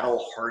the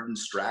battle-hardened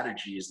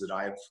strategies that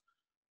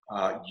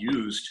I've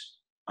used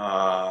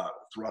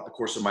throughout the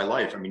course of my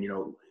life. I mean,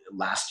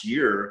 last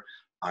year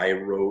I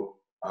wrote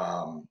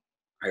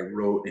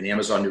an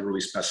Amazon new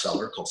release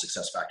bestseller called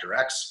Success Factor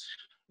X,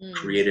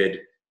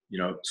 created,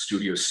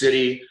 Studio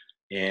City,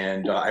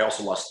 and I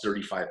also lost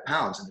 35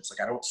 pounds. And it's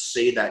like, I don't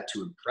say that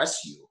to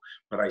impress you,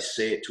 but I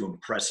say it to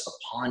impress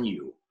upon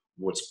you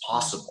what's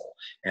possible.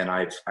 And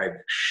I've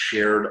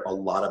shared a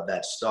lot of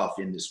that stuff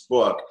in this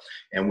book.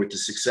 And with the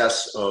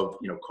success of,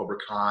 Cobra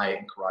Kai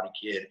and Karate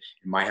Kid,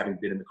 and my having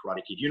been in the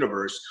Karate Kid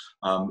universe,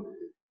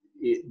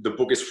 the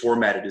book is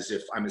formatted as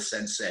if I'm a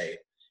sensei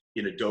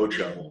in a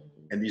dojo,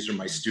 and these are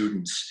my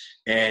students.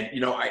 And, you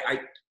know,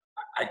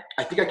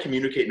 I think I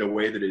communicate in a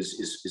way that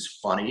is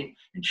funny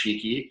and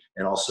cheeky.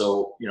 And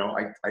also, you know,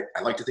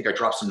 I like to think I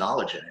drop some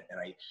knowledge in it. And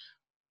I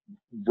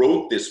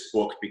wrote this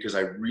book because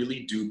I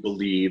really do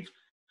believe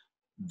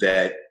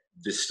that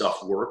this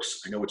stuff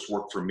works. I know it's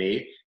worked for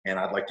me, and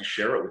I'd like to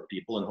share it with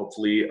people and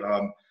hopefully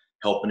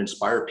help and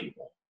inspire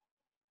people.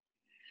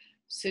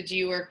 So do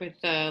you work with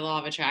the law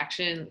of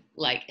attraction,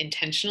 like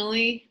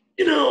intentionally?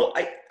 You know,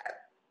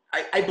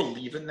 I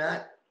believe in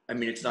that. I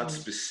mean, it's not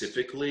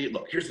specifically,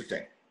 look, here's the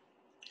thing.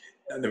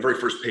 On the very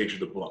first page of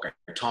the book,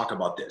 I talk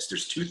about this.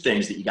 There's two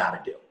things that you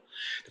got to do.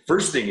 The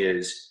first thing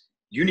is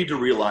you need to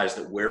realize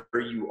that where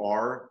you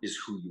are is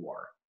who you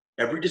are.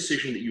 Every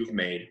decision that you've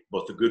made,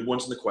 both the good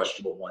ones and the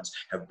questionable ones,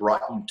 have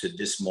brought you to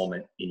this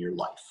moment in your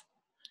life.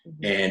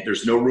 And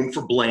there's no room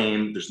for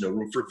blame. There's no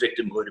room for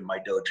victimhood in my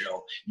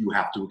dojo. You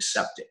have to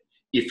accept it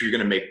if you're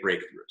going to make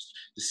breakthroughs.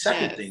 The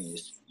second thing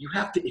is you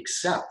have to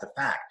accept the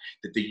fact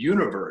that the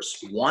universe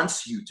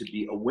wants you to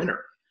be a winner.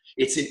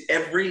 It's in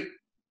every,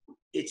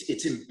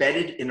 it's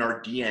embedded in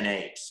our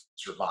DNA to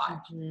survive,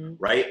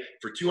 right?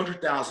 For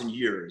 200,000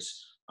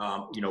 years,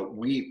 you know,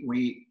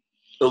 we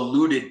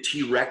eluded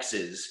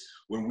T-Rexes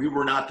when we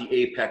were not the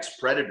apex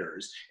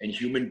predators, and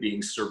human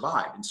beings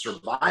survived. And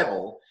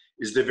survival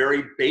is the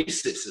very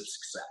basis of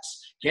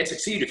success. You can't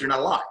succeed if you're not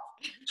alive.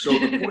 So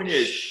the point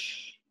is,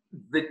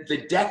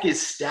 the deck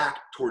is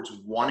stacked towards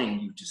wanting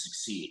you to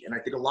succeed. And I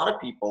think a lot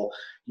of people,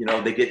 you know,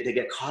 they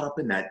get caught up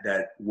in that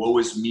woe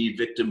is me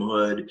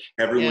victimhood,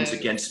 everyone's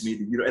against me,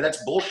 you know, and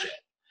that's bullshit.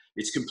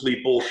 It's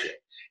complete bullshit.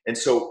 And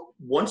so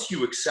once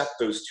you accept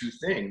those two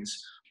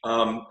things,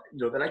 you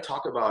know, then I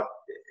talk about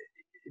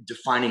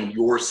defining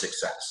your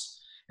success.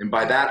 And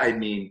by that, I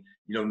mean,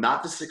 you know,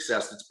 not the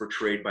success that's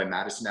portrayed by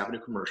Madison Avenue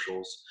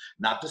commercials,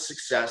 not the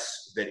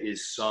success that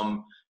is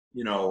some,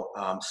 you know,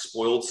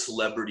 spoiled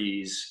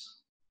celebrities,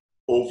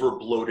 over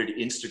bloated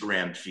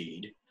Instagram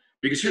feed.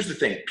 Because here's the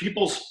thing,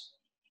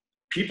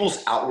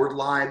 people's outward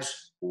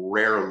lives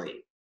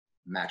rarely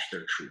match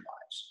their true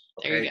lives.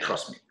 Okay,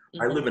 trust me.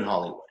 I live in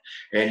Hollywood.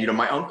 And, you know,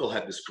 my uncle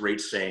had this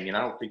great saying, and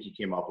I don't think he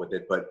came up with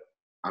it, but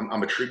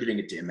I'm attributing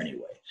it to him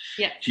anyway.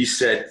 Yeah. He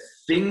said,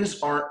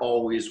 things aren't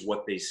always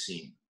what they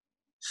seem.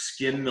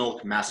 Skim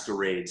milk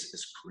masquerades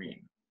as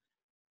cream.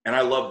 And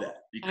I love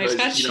that because, I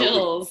got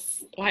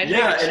chills. Why did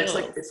I get chills?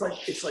 And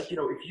it's like, you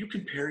know, if you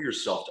compare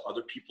yourself to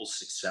other people's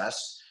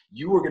success,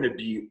 you are going to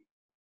be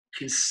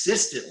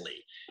consistently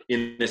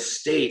in a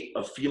state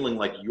of feeling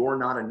like you're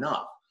not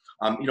enough.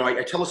 You know,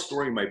 I tell a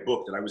story in my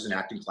book that I was in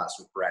acting class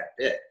with Brad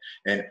Pitt,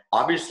 and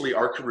obviously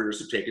our careers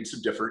have taken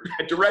some different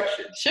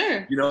directions.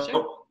 Sure. You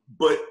know,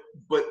 but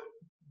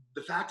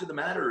the fact of the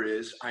matter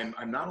is,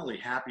 I'm not only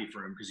happy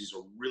for him because he's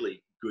a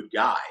really good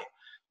guy,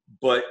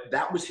 but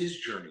that was his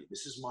journey.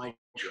 This is my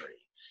journey,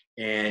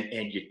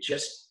 and you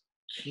just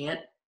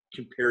can't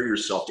compare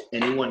yourself to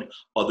anyone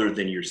other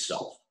than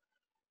yourself.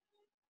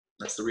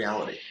 That's the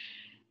reality.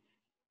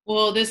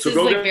 Well, this is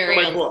like very.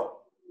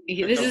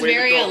 This is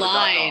very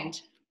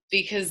aligned.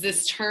 Because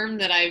this term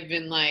that I've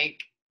been like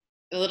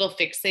a little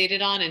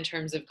fixated on in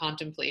terms of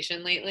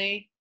contemplation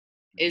lately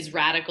is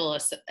radical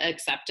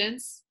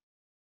acceptance.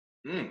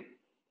 And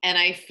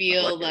I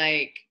feel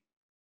like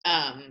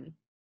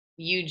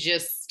you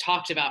just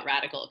talked about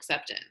radical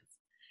acceptance.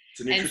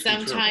 And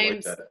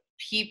sometimes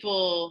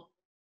people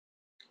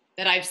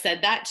that I've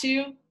said that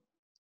to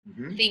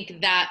think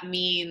that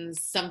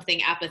means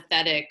something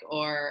apathetic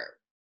or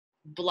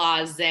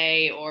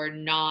blasé or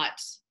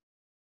not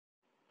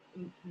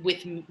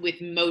with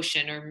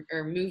motion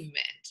or movement.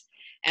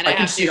 And I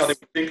can see how they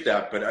think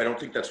that, but I don't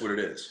think that's what it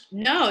is.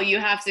 No, you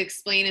have to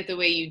explain it the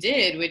way you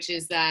did, which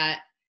is that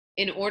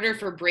in order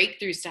for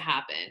breakthroughs to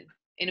happen,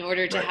 in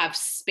order to have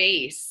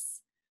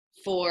space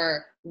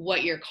for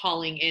what you're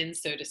calling in,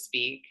 so to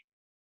speak,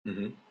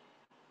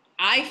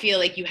 I feel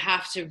like you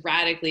have to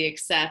radically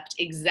accept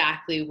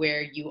exactly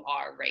where you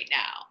are right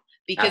now.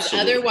 Because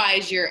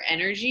otherwise your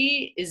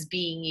energy is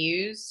being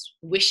used,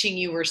 wishing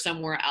you were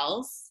somewhere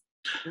else,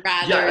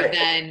 rather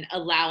than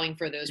allowing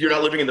for those. You're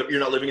not living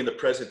in the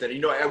present. Then, you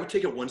know, I would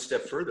take it one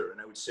step further,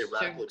 and I would say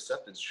radical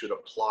acceptance should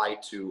apply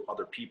to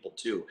other people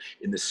too,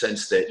 in the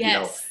sense that you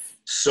know,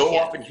 so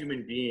often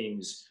human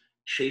beings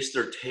chase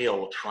their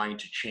tail trying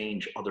to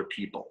change other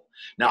people.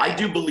 Now, I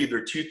do believe there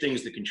are two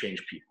things that can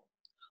change people.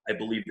 I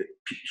believe that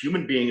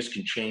human beings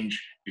can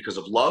change because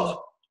of love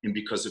and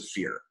because of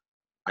fear.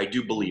 I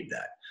do believe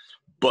that,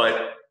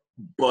 but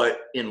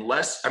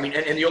unless, I mean,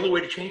 and the only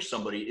way to change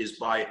somebody is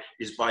by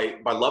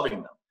loving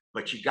them,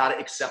 but you got to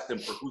accept them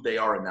for who they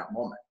are in that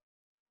moment,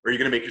 or you're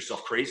going to make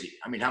yourself crazy.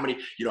 I mean, how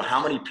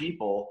many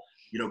people,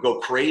 you know, go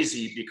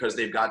crazy because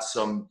they've got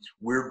some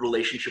weird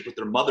relationship with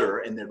their mother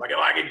and they're like,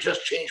 oh, I can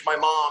just change my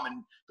mom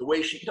and the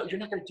way she, no, you're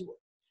not going to do it.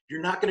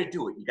 You're not going to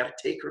do it. You got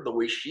to take her the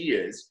way she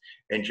is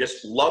and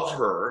just love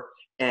her.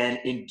 And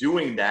in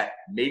doing that,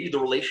 maybe the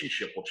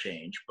relationship will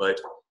change, but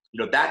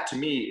you know, that to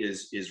me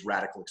is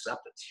radical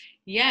acceptance.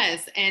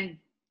 Yes. And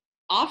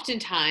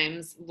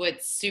oftentimes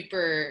what's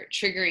super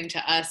triggering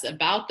to us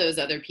about those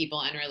other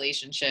people and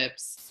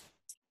relationships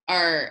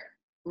are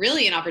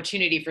really an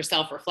opportunity for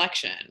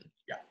self-reflection.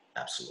 Yeah,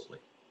 absolutely.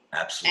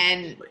 And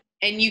Absolutely.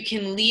 you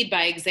can lead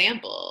by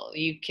example.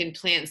 You can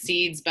plant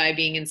seeds by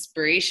being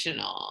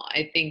inspirational.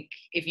 I think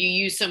if you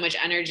use so much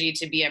energy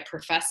to be a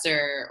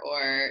professor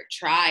or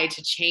try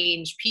to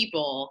change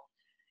people,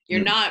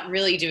 you're not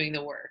really doing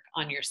the work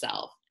on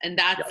yourself. And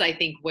that's, Yeah. I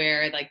think,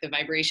 where like the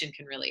vibration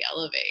can really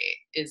elevate,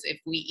 is if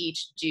we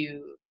each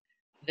do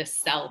the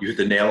self. You hit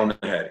the nail on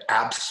the head.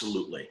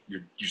 Absolutely.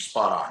 You're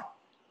spot on.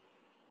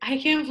 I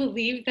can't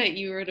believe that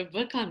you wrote a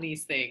book on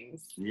these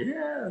things.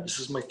 Yeah, this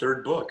is my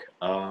third book.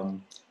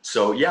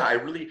 So yeah, I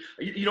really,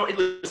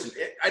 listen,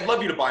 I'd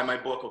love you to buy my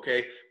book,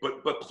 okay?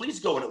 But please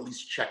go and at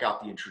least check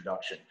out the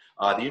introduction.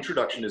 The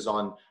introduction is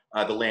on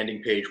the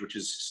landing page, which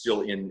is still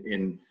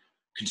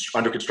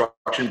under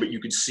construction, but you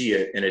can see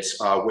it, and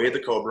it's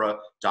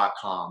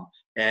wayofthecobra.com.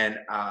 And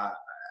I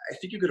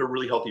think you get a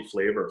really healthy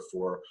flavor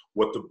for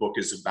what the book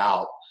is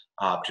about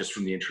just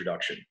from the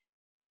introduction.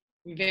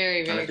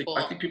 Very, very cool.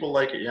 I think people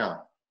like it, yeah.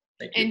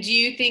 Thank you. And do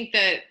you think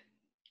that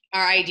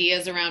our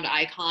ideas around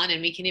icon,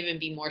 and we can even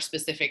be more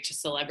specific to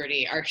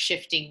celebrity, are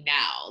shifting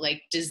now?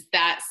 Like, does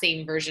that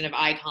same version of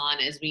icon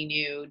as we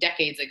knew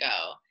decades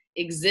ago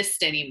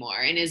exist anymore?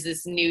 And is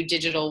this new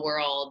digital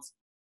world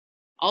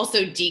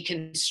also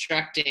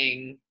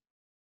deconstructing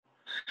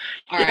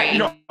our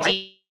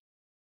ideas?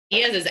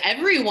 Is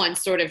everyone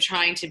sort of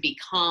trying to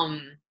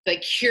become,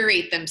 like,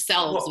 curate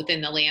themselves within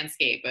the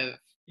landscape of?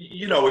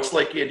 It's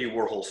like Andy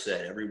Warhol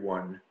said,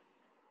 everyone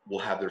will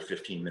have their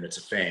 15 minutes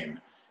of fame.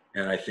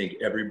 And I think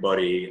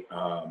everybody, a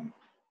lot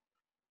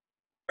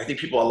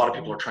of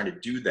people are trying to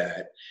do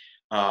that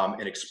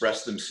and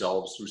express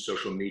themselves through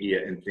social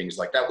media and things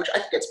like that, which I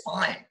think that's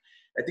fine.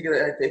 I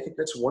think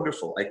that's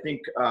wonderful. I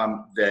think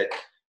that,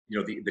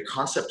 the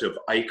concept of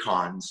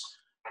icons,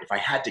 if I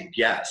had to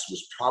guess,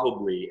 was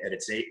probably at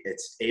its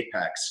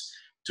apex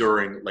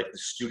during like the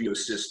studio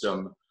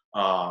system,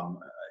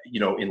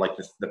 in like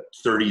the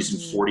 30s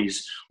and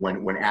 40s,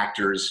 when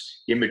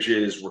actors'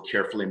 images were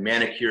carefully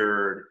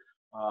manicured,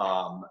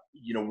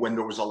 when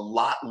there was a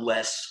lot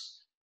less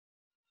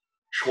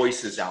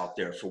choices out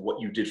there for what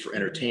you did for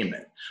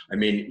entertainment. I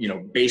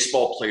mean,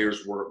 baseball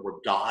players were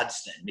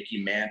gods then.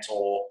 Mickey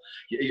Mantle,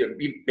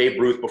 Babe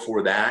Ruth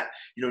before that.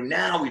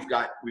 Now we've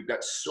got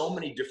so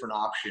many different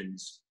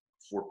options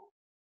for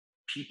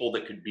people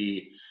that could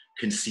be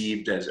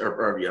conceived as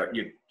or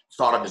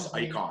thought of as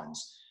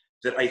icons,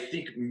 that I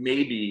think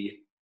maybe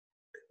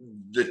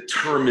the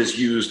term is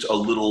used a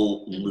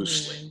little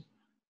loosely.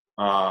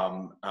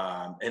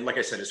 And like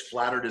I said, as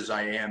flattered as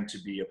I am to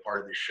be a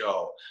part of the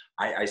show,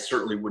 I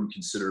certainly wouldn't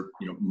consider,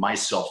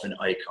 myself an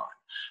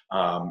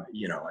icon.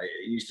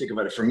 You think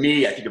about it, for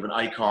me, I think of an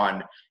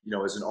icon,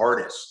 as an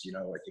artist,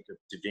 I think of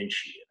Da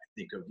Vinci, and I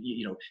think of,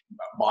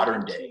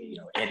 modern day,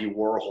 Andy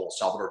Warhol,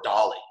 Salvador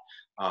Dali,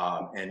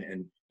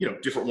 and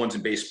different ones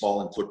in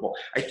baseball and football.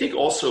 I think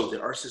also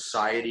that our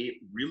society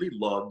really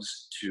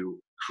loves to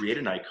create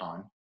an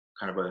icon,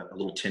 kind of a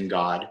little tin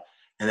god,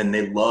 and then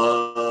they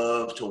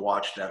love to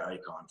watch that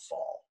icon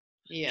fall,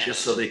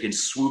 just so they can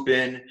swoop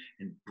in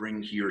and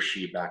bring he or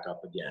she back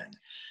up again.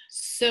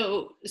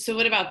 So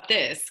what about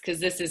this? Because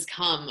this has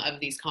come of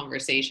these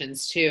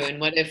conversations too.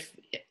 And what if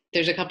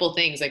there's a couple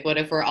things, like what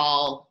if we're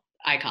all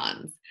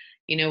icons?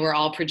 We're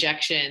all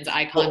projections.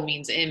 Icon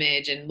means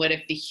image. And what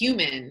if the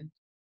human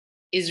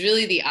is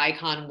really the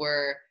icon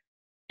we're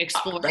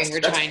exploring? We're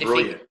trying to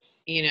figure,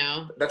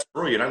 That's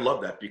brilliant. I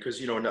love that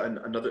because,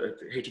 another,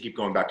 I hate to keep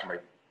going back to my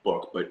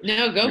book, but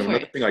no, go for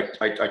another it. thing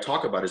I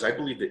talk about is I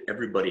believe that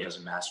everybody has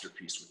a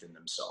masterpiece within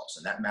themselves,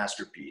 and that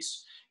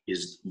masterpiece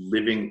is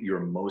living your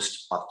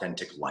most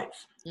authentic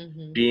life,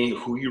 being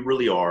who you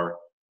really are,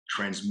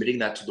 transmitting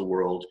that to the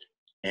world,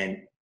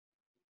 and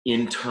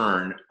in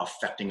turn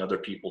affecting other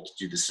people to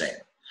do the same.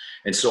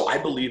 And so I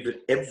believe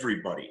that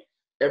everybody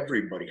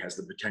has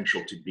the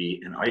potential to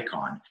be an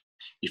icon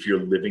if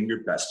you're living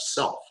your best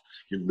self,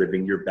 you're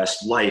living your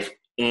best life,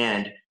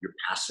 and you're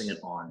passing it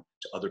on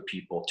to other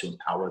people to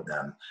empower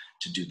them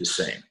to do the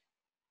same.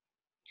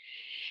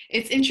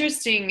 It's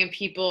interesting,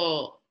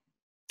 people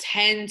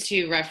tend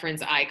to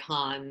reference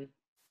icon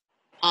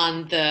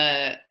on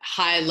the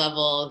high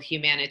level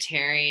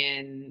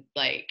humanitarian,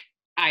 like,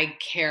 I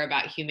care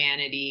about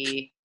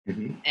humanity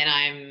and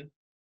I'm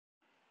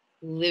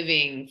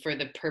living for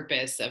the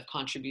purpose of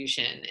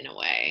contribution in a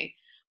way.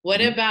 What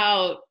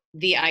about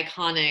the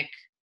iconic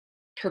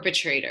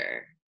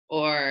perpetrator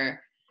or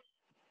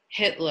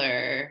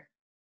Hitler?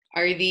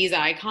 Are these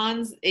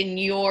icons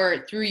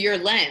through your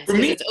lens? For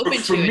me, it's open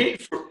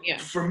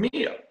for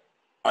me,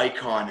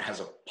 icon has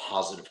a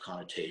positive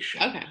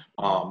connotation. Okay.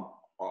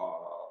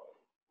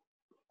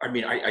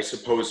 I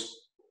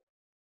suppose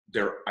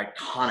they're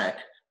iconic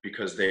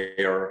because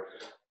they are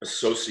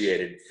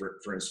associated,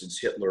 for instance,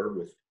 Hitler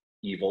with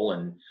evil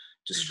and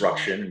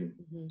destruction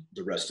and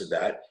the rest of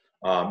that.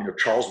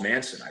 Charles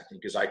Manson, I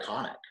think, is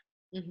iconic.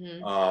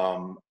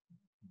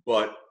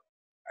 But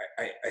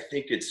I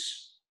think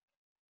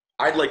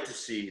I'd like to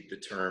see the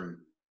term,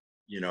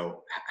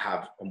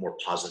 have a more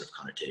positive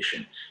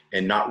connotation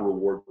and not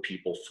reward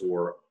people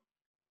for,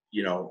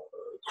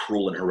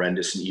 cruel and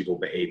horrendous and evil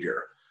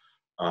behavior,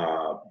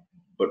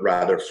 but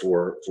rather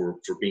for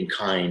being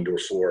kind, or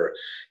for,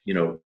 you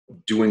know,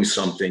 doing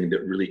something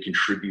that really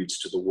contributes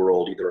to the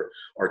world, either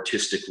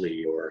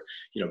artistically or,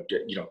 you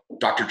know,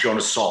 Dr.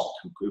 Jonas Salk,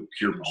 who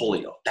cured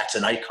polio. That's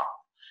an icon.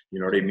 You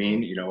know what I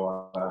mean? You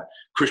know,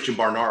 Christian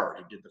Barnard,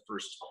 who did the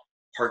first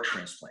heart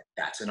transplant.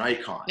 That's an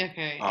icon.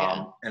 Okay.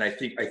 Yeah. And I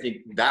think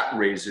that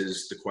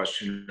raises the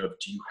question of,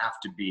 do you have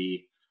to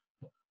be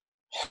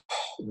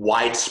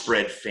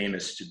widespread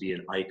famous to be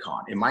an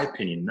icon? In my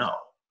opinion, no.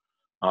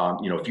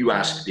 You know, if you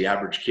ask the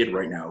average kid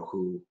right now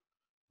who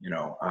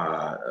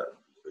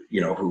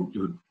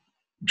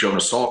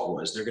Jonas Salk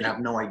was, they're going to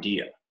have no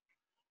idea.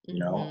 You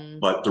know,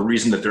 but the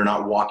reason that they're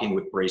not walking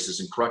with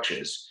braces and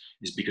crutches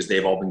is because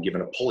they've all been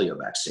given a polio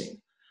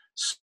vaccine.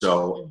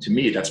 So to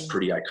me, that's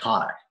pretty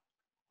iconic.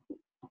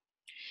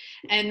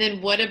 And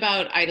then what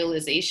about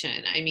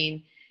idolization? I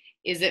mean,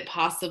 is it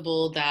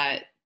possible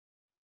that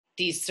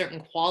these certain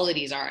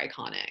qualities are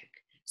iconic?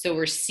 So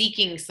we're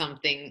seeking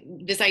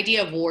something, this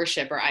idea of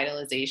worship or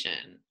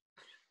idolization.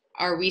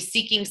 Are we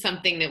seeking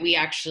something that we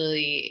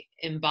actually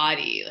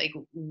embody? Like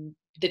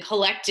the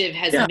collective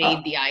has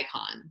made the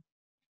icon.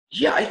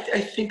 Yeah, I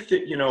think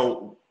that, you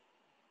know,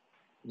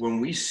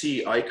 when we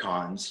see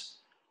icons,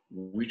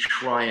 we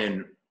try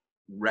and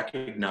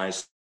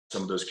recognize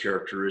some of those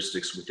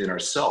characteristics within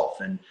ourselves.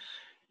 And,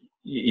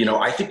 you know,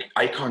 I think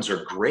icons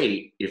are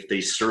great if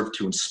they serve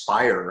to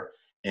inspire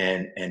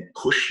and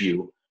push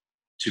you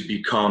to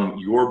become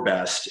your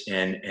best,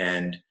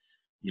 and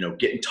you know,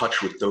 get in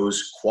touch with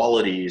those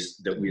qualities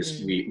that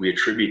we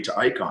attribute to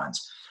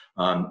icons.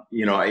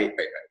 You know, I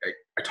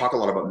talk a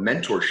lot about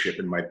mentorship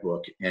in my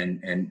book,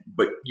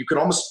 but you can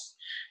almost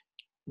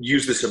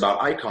use this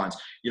about icons.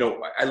 You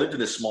know, I lived in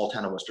this small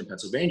town in Western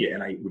Pennsylvania,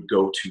 and I would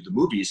go to the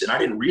movies, and I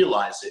didn't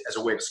realize it as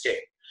a way of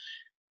escape,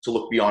 to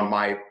look beyond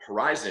my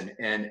horizon.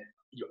 And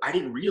you know, I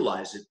didn't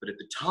realize it, but at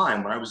the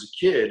time when I was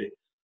a kid,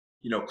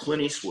 you know,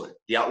 Clint Eastwood,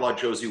 the outlaw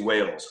Josie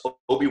Wales,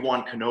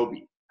 Obi-Wan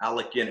Kenobi,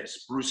 Alec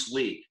Guinness, Bruce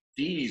Lee,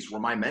 these were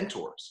my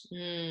mentors.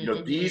 You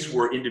know, these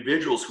were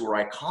individuals who were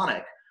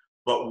iconic,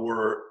 but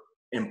were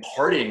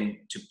imparting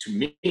to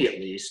me, at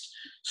least,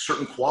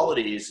 certain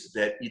qualities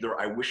that either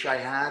I wish I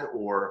had,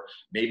 or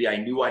maybe I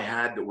knew I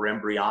had, that were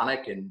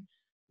embryonic, and,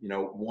 you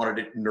know, wanted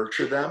to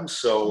nurture them.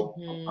 So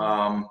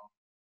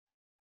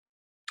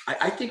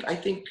I think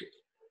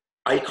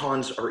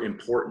icons are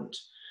important,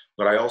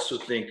 but I also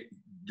think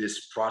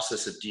this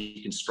process of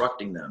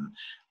deconstructing them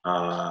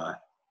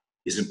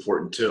is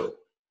important too.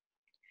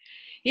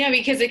 Yeah,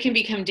 because it can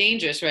become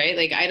dangerous, right?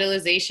 Like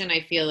idolization,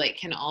 I feel like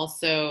can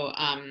also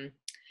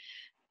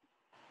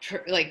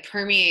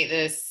permeate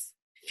this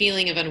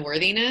feeling of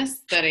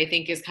unworthiness that I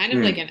think is kind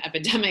of like an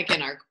epidemic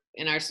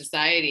in our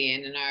society,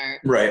 and in our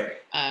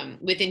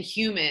within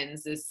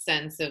humans, this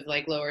sense of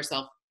like low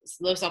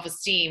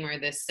self-esteem, or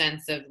this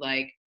sense of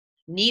like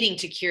needing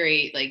to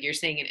curate, like you're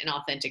saying, an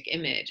authentic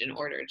image in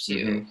order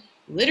to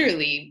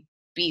literally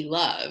be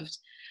loved.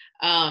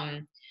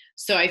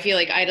 So I feel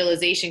like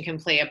idolization can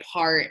play a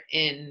part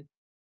in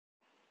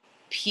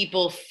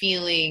people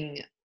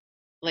feeling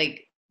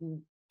like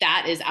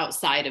that is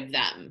outside of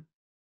them,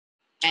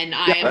 and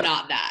I am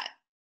not that.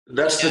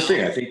 That's the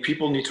thing. I think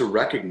people need to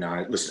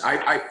recognize, listen,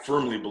 I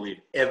firmly believe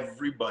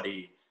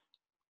everybody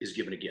is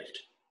given a gift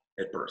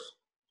at birth.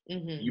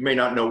 You may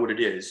not know what it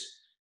is,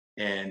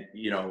 and,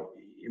 you know,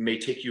 it may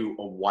take you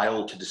a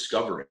while to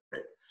discover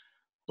it,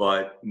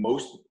 but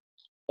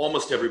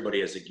almost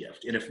everybody has a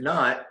gift. And if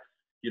not,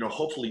 you know,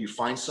 hopefully you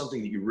find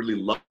something that you really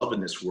love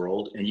in this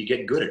world, and you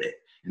get good at it,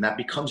 and that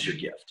becomes your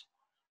gift.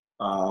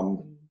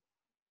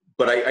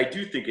 But I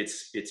do think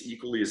it's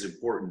equally as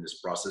important, this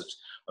process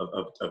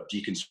of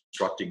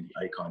deconstructing the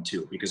icon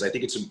too, because I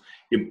think it's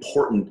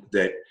important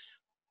that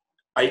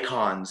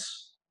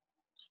icons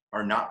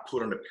are not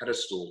put on a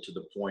pedestal to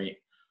the point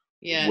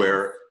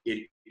where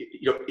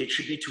it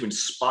should be to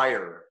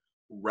inspire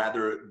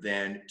rather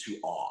than to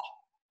awe.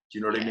 Do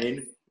you know what I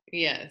mean?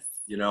 Yes.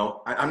 You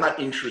know, I'm not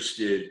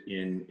interested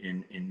in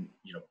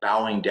you know,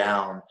 bowing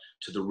down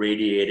to the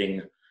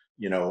radiating,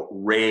 you know,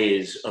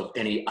 rays of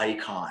any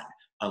icon,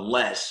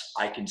 unless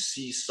I can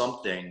see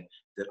something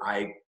that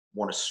I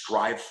want to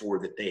strive for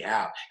that they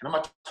have. And I'm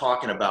not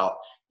talking about,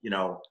 you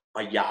know,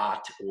 a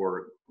yacht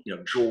or, you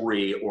know,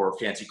 jewelry or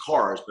fancy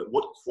cars, but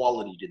what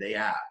quality do they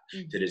have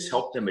that has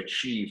helped them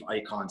achieve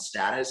icon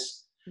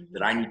status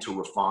that I need to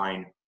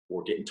refine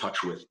or get in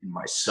touch with in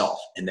myself?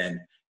 And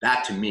then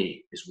that, to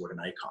me, is what an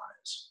icon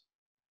is.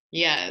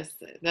 Yes,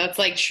 that's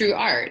like true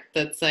art.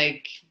 That's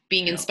like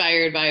being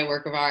inspired by a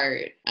work of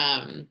art,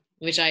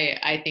 which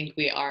I think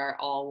we are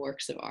all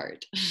works of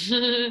art.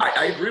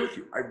 I agree with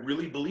you. I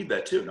really believe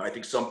that too. Now, I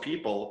think some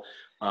people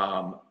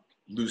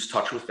lose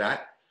touch with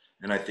that.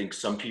 And I think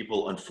some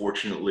people,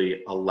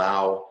 unfortunately,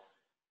 allow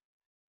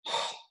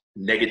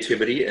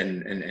negativity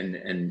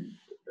and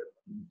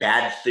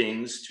bad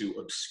things to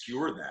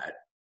obscure that.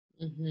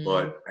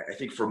 But I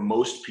think for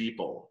most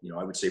people, you know,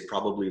 I would say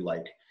probably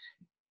like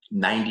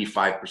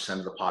 95%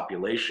 of the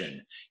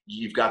population,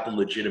 you've got the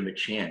legitimate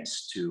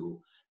chance to,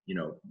 you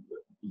know,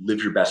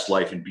 live your best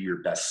life and be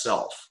your best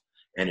self.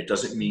 And it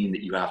doesn't mean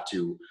that you have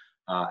to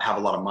have a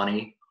lot of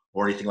money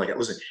or anything like that.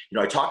 Listen,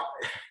 I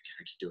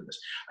keep doing this.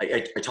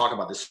 I talk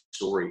about this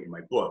story in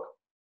my book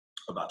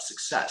about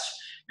success.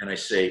 And I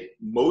say,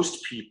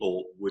 most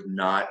people would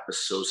not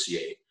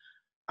associate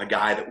a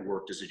guy that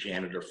worked as a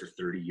janitor for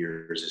 30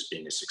 years as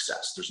being a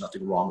success. There's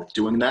nothing wrong with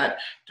doing that.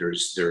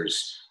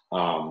 There's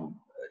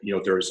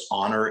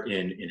honor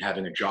in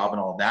having a job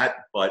and all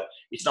that, but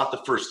it's not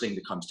the first thing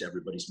that comes to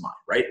everybody's mind,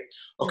 right?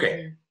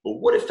 Okay, but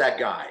what if that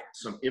guy,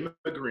 some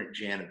immigrant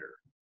janitor,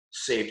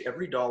 saved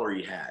every dollar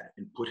he had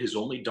and put his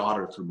only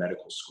daughter through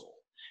medical school,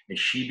 and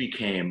she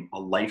became a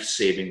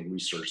life-saving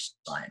research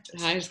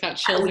scientist? I just got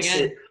chills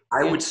again.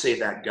 I would say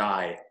that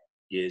guy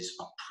is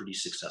a pretty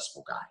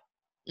successful guy.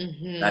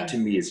 That to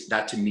me is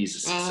a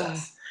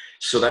success.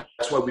 So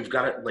that's why we've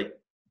got to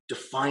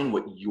define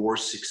what your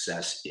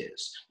success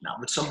is, not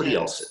what somebody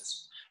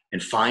else's,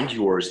 and find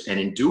yours. And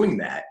in doing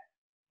that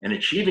and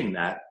achieving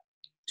that,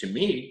 to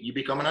me, you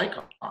become an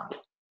icon.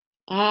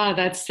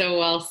 That's so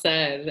well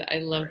said. I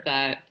love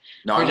that.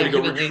 Now I'm going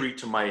to go retreat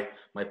to my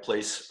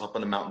place up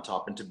on the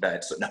mountaintop in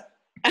Tibet. So no.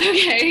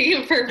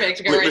 Okay,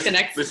 perfect. Go right to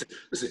next.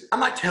 Listen. I'm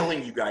not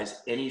telling you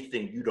guys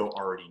anything you don't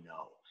already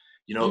know.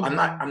 I'm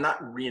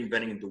not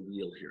reinventing the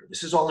wheel here.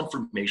 This is all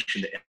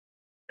information that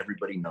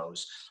everybody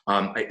knows.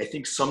 I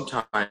think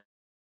sometimes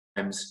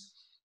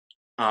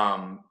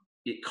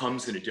it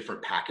comes in a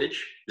different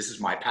package. This is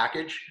my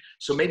package,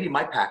 so maybe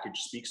my package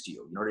speaks to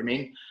you. You know what I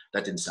mean?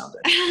 That didn't sound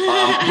good.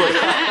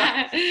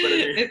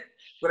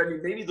 But I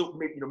mean, maybe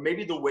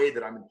the way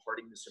that I'm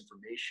imparting this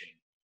information,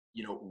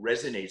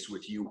 resonates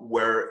with you,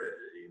 where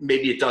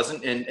maybe it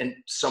doesn't, and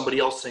somebody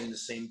else saying the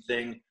same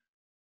thing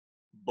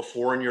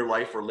before in your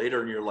life or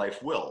later in your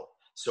life will.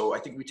 So I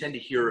think we tend to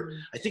hear,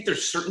 I think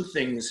there's certain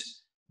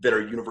things that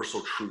are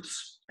universal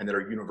truths and that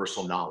are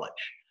universal knowledge.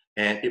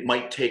 And it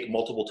might take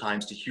multiple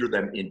times to hear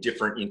them in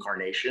different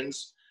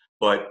incarnations,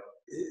 but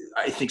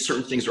I think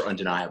certain things are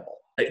undeniable.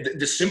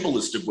 The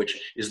simplest of which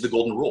is the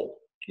golden rule.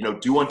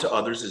 Do unto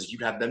others as you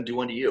have them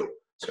do unto you.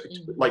 So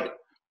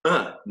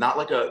not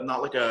like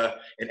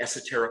an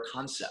esoteric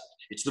concept.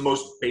 It's the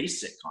most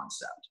basic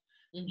concept.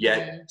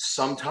 Yet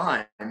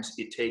sometimes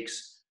it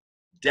takes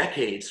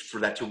decades for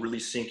that to really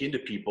sink into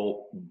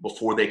people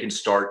before they can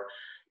start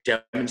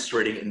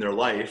demonstrating it in their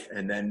life.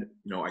 And then,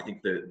 I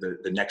think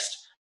the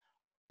next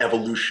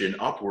evolution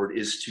upward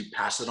is to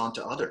pass it on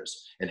to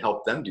others and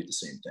help them do the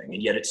same thing.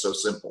 And yet it's so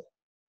simple.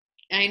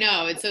 I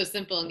know, it's so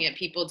simple, and yet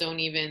people don't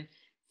even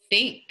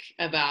think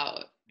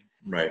about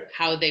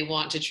how they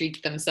want to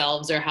treat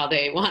themselves or how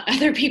they want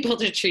other people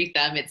to treat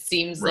them. It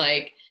seems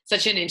like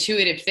such an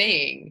intuitive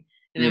thing.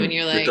 And then when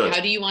you're like,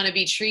 how do you want to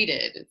be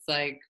treated? It's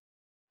like,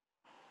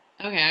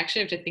 okay, I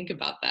actually have to think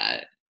about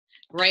that.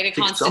 Write a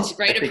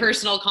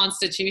personal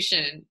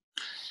constitution.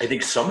 I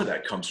think some of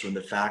that comes from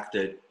the fact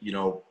that,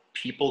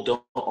 people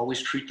don't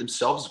always treat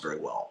themselves very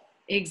well.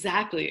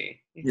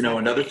 Exactly.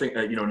 Another thing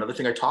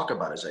I talk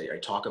about is I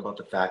talk about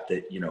the fact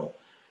that,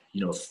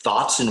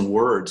 thoughts and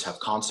words have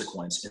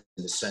consequence in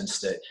the sense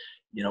that,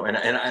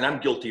 and I'm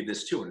guilty of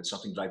this too. And it's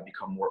something that I've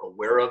become more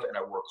aware of and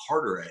I work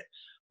harder at.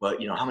 But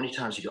how many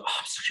times you go, oh,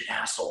 I'm such an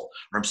asshole,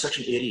 or I'm such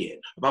an idiot,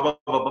 blah, blah,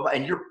 blah, blah, blah,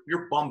 and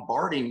you're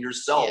bombarding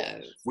yourself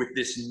with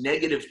this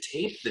negative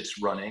tape that's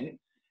running.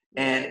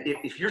 And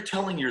if you're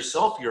telling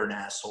yourself you're an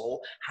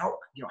asshole, how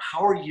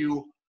are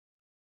you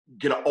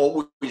gonna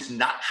always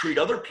not treat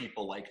other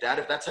people like that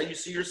if that's how you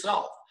see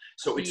yourself?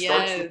 So it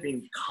starts with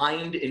being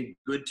kind and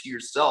good to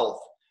yourself,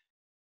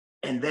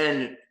 and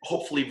then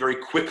hopefully very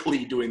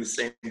quickly doing the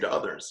same to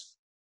others.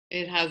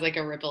 It has like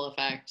a ripple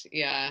effect.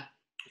 Yeah.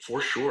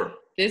 For sure.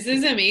 This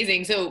is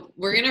amazing. So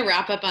we're going to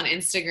wrap up on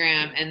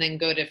Instagram and then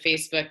go to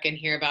Facebook and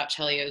hear about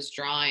Celio's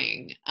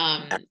drawing.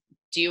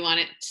 Do you want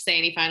to say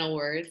any final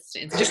words to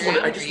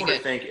Instagram?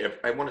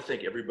 I want to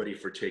thank everybody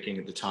for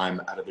taking the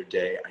time out of their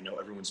day. I know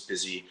everyone's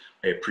busy.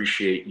 I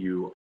appreciate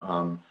you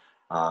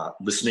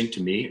listening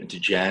to me and to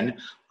Jen.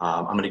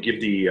 I'm going to give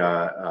the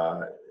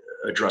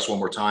address one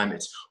more time.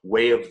 It's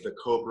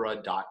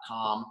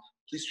wayofthecobra.com.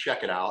 Please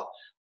check it out.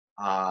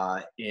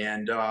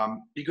 And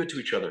be good to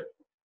each other.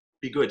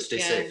 Be good. Stay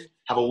safe.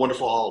 Have a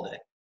wonderful holiday.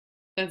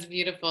 That's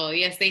beautiful.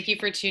 Yes, thank you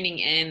for tuning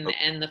in.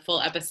 And the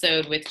full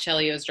episode with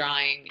Celio's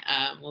drawing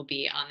will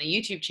be on the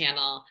YouTube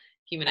channel,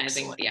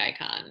 Humanizing the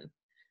Icon.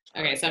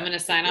 Okay, so I'm going to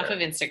sign off of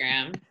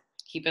Instagram.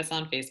 Keep us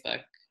on Facebook.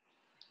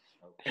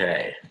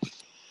 Okay.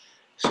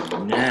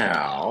 So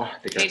now,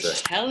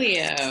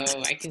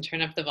 Celio, I can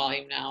turn up the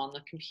volume now on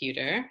the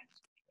computer.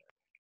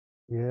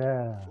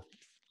 Yeah.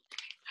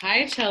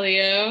 Hi,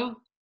 Celio.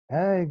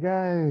 Hey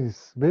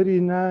guys, very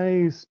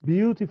nice,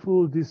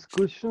 beautiful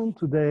discussion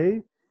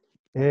today.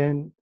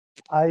 And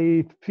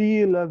I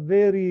feel a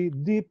very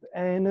deep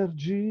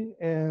energy,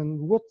 and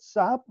what's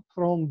up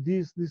from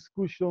this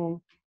discussion,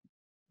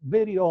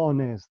 very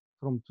honest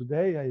from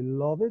today, I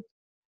love it,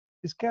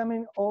 is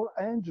coming all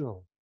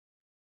angel.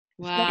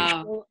 It's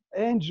coming all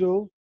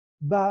angel,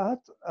 but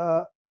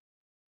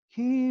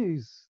he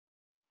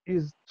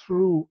is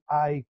true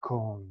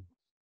icon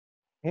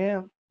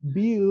and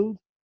build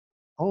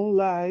on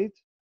light,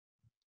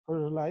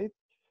 or light,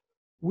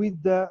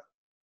 with the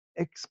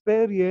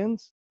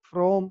experience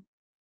from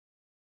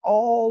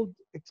old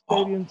Oh,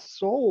 experience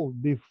soul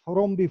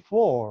from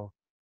before.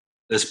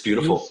 that's You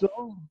beautiful.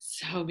 saw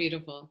So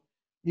beautiful.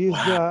 is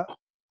Wow.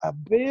 a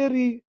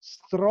very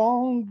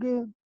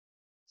strong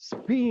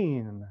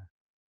spin.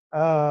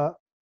 Uh,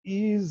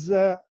 is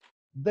the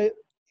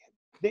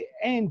the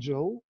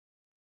angel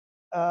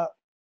uh,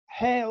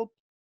 help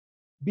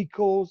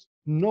because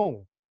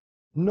no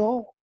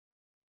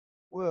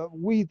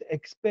with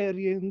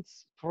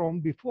experience from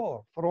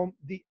before, from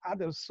the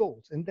other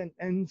souls, and then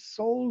and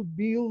soul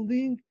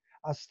building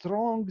a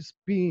strong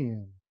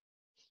spin.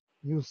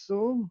 You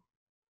saw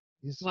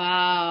is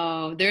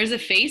Wow. There's a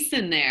face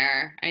in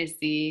there. I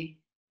see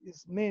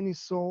is many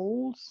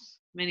souls,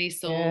 many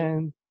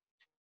souls.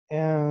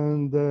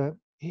 and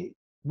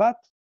but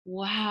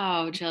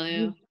Wow, did,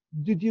 Celio.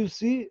 did you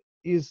see?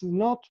 Is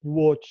not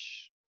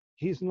watch.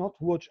 He's not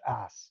watch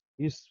us.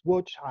 He's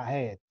watch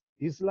ahead.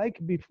 It's like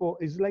before.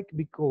 It's like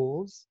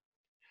because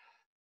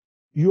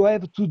you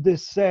have to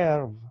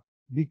deserve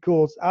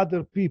because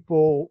other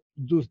people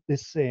do the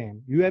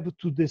same. You have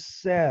to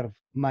deserve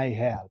my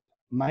help,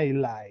 my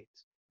light,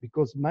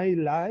 because my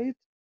light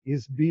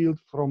is built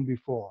from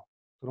before,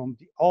 from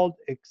the old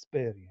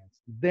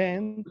experience.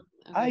 Then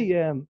I Okay.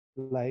 am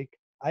like,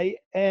 I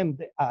am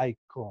the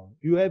icon.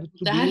 You have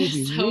to That believe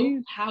is in so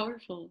me.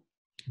 powerful.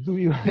 Do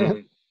you have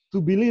Mm.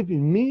 to believe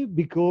in me?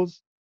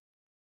 Because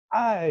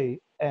I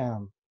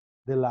am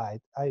the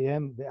light. I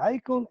am the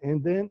icon,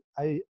 and then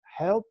I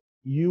help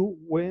you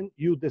when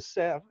you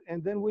deserve.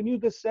 And then when you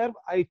deserve,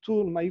 I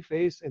turn my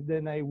face and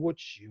then I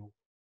watch you.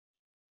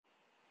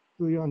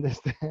 Do you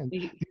understand?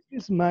 This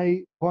is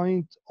my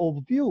point of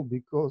view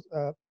because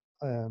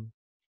um,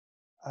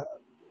 uh,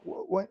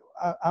 when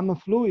I'm a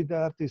fluid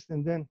artist,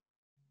 and then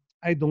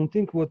I don't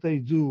think what I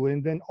do,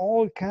 and then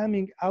all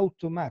coming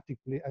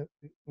automatically.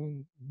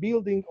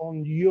 Building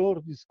on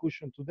your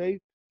discussion today,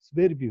 it's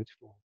very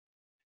beautiful.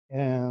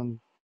 And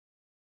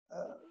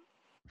uh,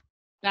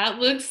 That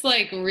looks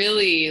like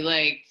really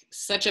like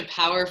such a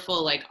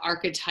powerful like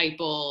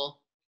archetypal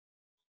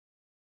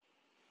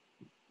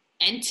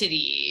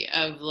entity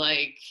of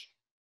like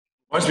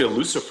Reminds me of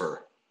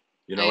Lucifer.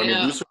 You know, I I mean,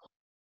 know. Lucifer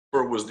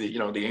was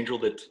the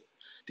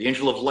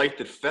angel of light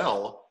that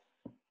fell,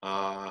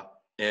 uh,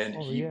 and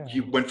oh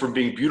he yeah. went from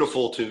being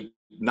beautiful to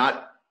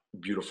not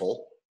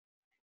beautiful.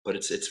 But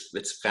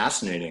it's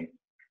fascinating.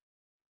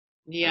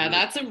 I Yeah, really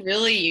that's a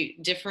really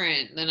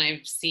different than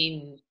I've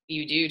seen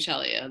you do,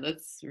 Chelia.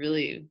 That's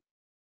really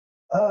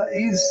Uh,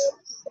 is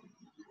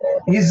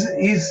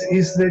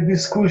is the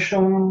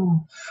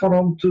discussion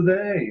from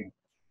today?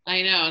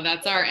 I know.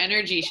 That's our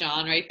energy,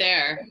 Sean, right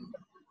there.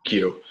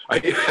 cute.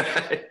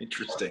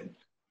 Interesting.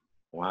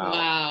 Wow.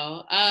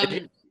 Wow.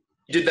 And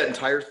you did that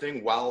entire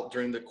thing while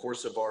during the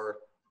course of our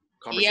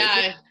conversation.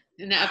 Yeah,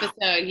 in the Wow.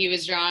 episode he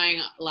was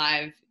drawing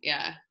live.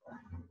 Yeah,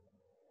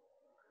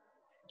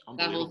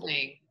 that whole Unbelievable.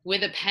 thing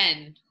with a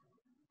pen.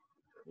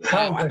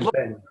 Wow. I'd Fountain love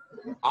pen.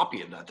 a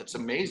copy of that. That's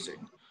amazing.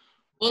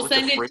 We'll I'd like to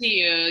send it frame to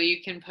you.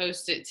 You can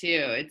post it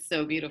too. It's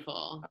so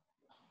beautiful.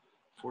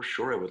 for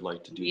sure. I would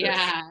like to do that.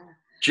 Yeah.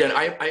 Jen,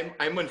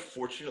 I'm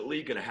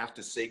unfortunately going to have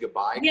to say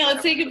goodbye Yeah, because I let's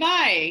have say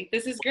goodbye.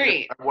 This is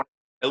great.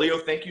 Elio,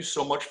 thank you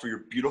so much for your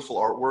beautiful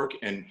artwork,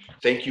 and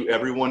thank you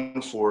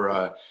everyone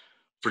for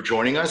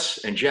joining us.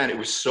 And Jen, it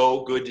was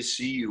so good to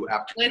see you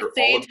after Let's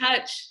stay all in of.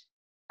 touch.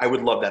 I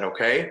would love that.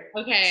 Okay.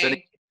 Sending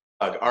Okay.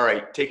 a hug. All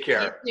right. Take You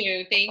care.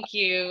 too. Thank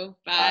you.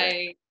 Got it.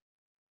 Bye.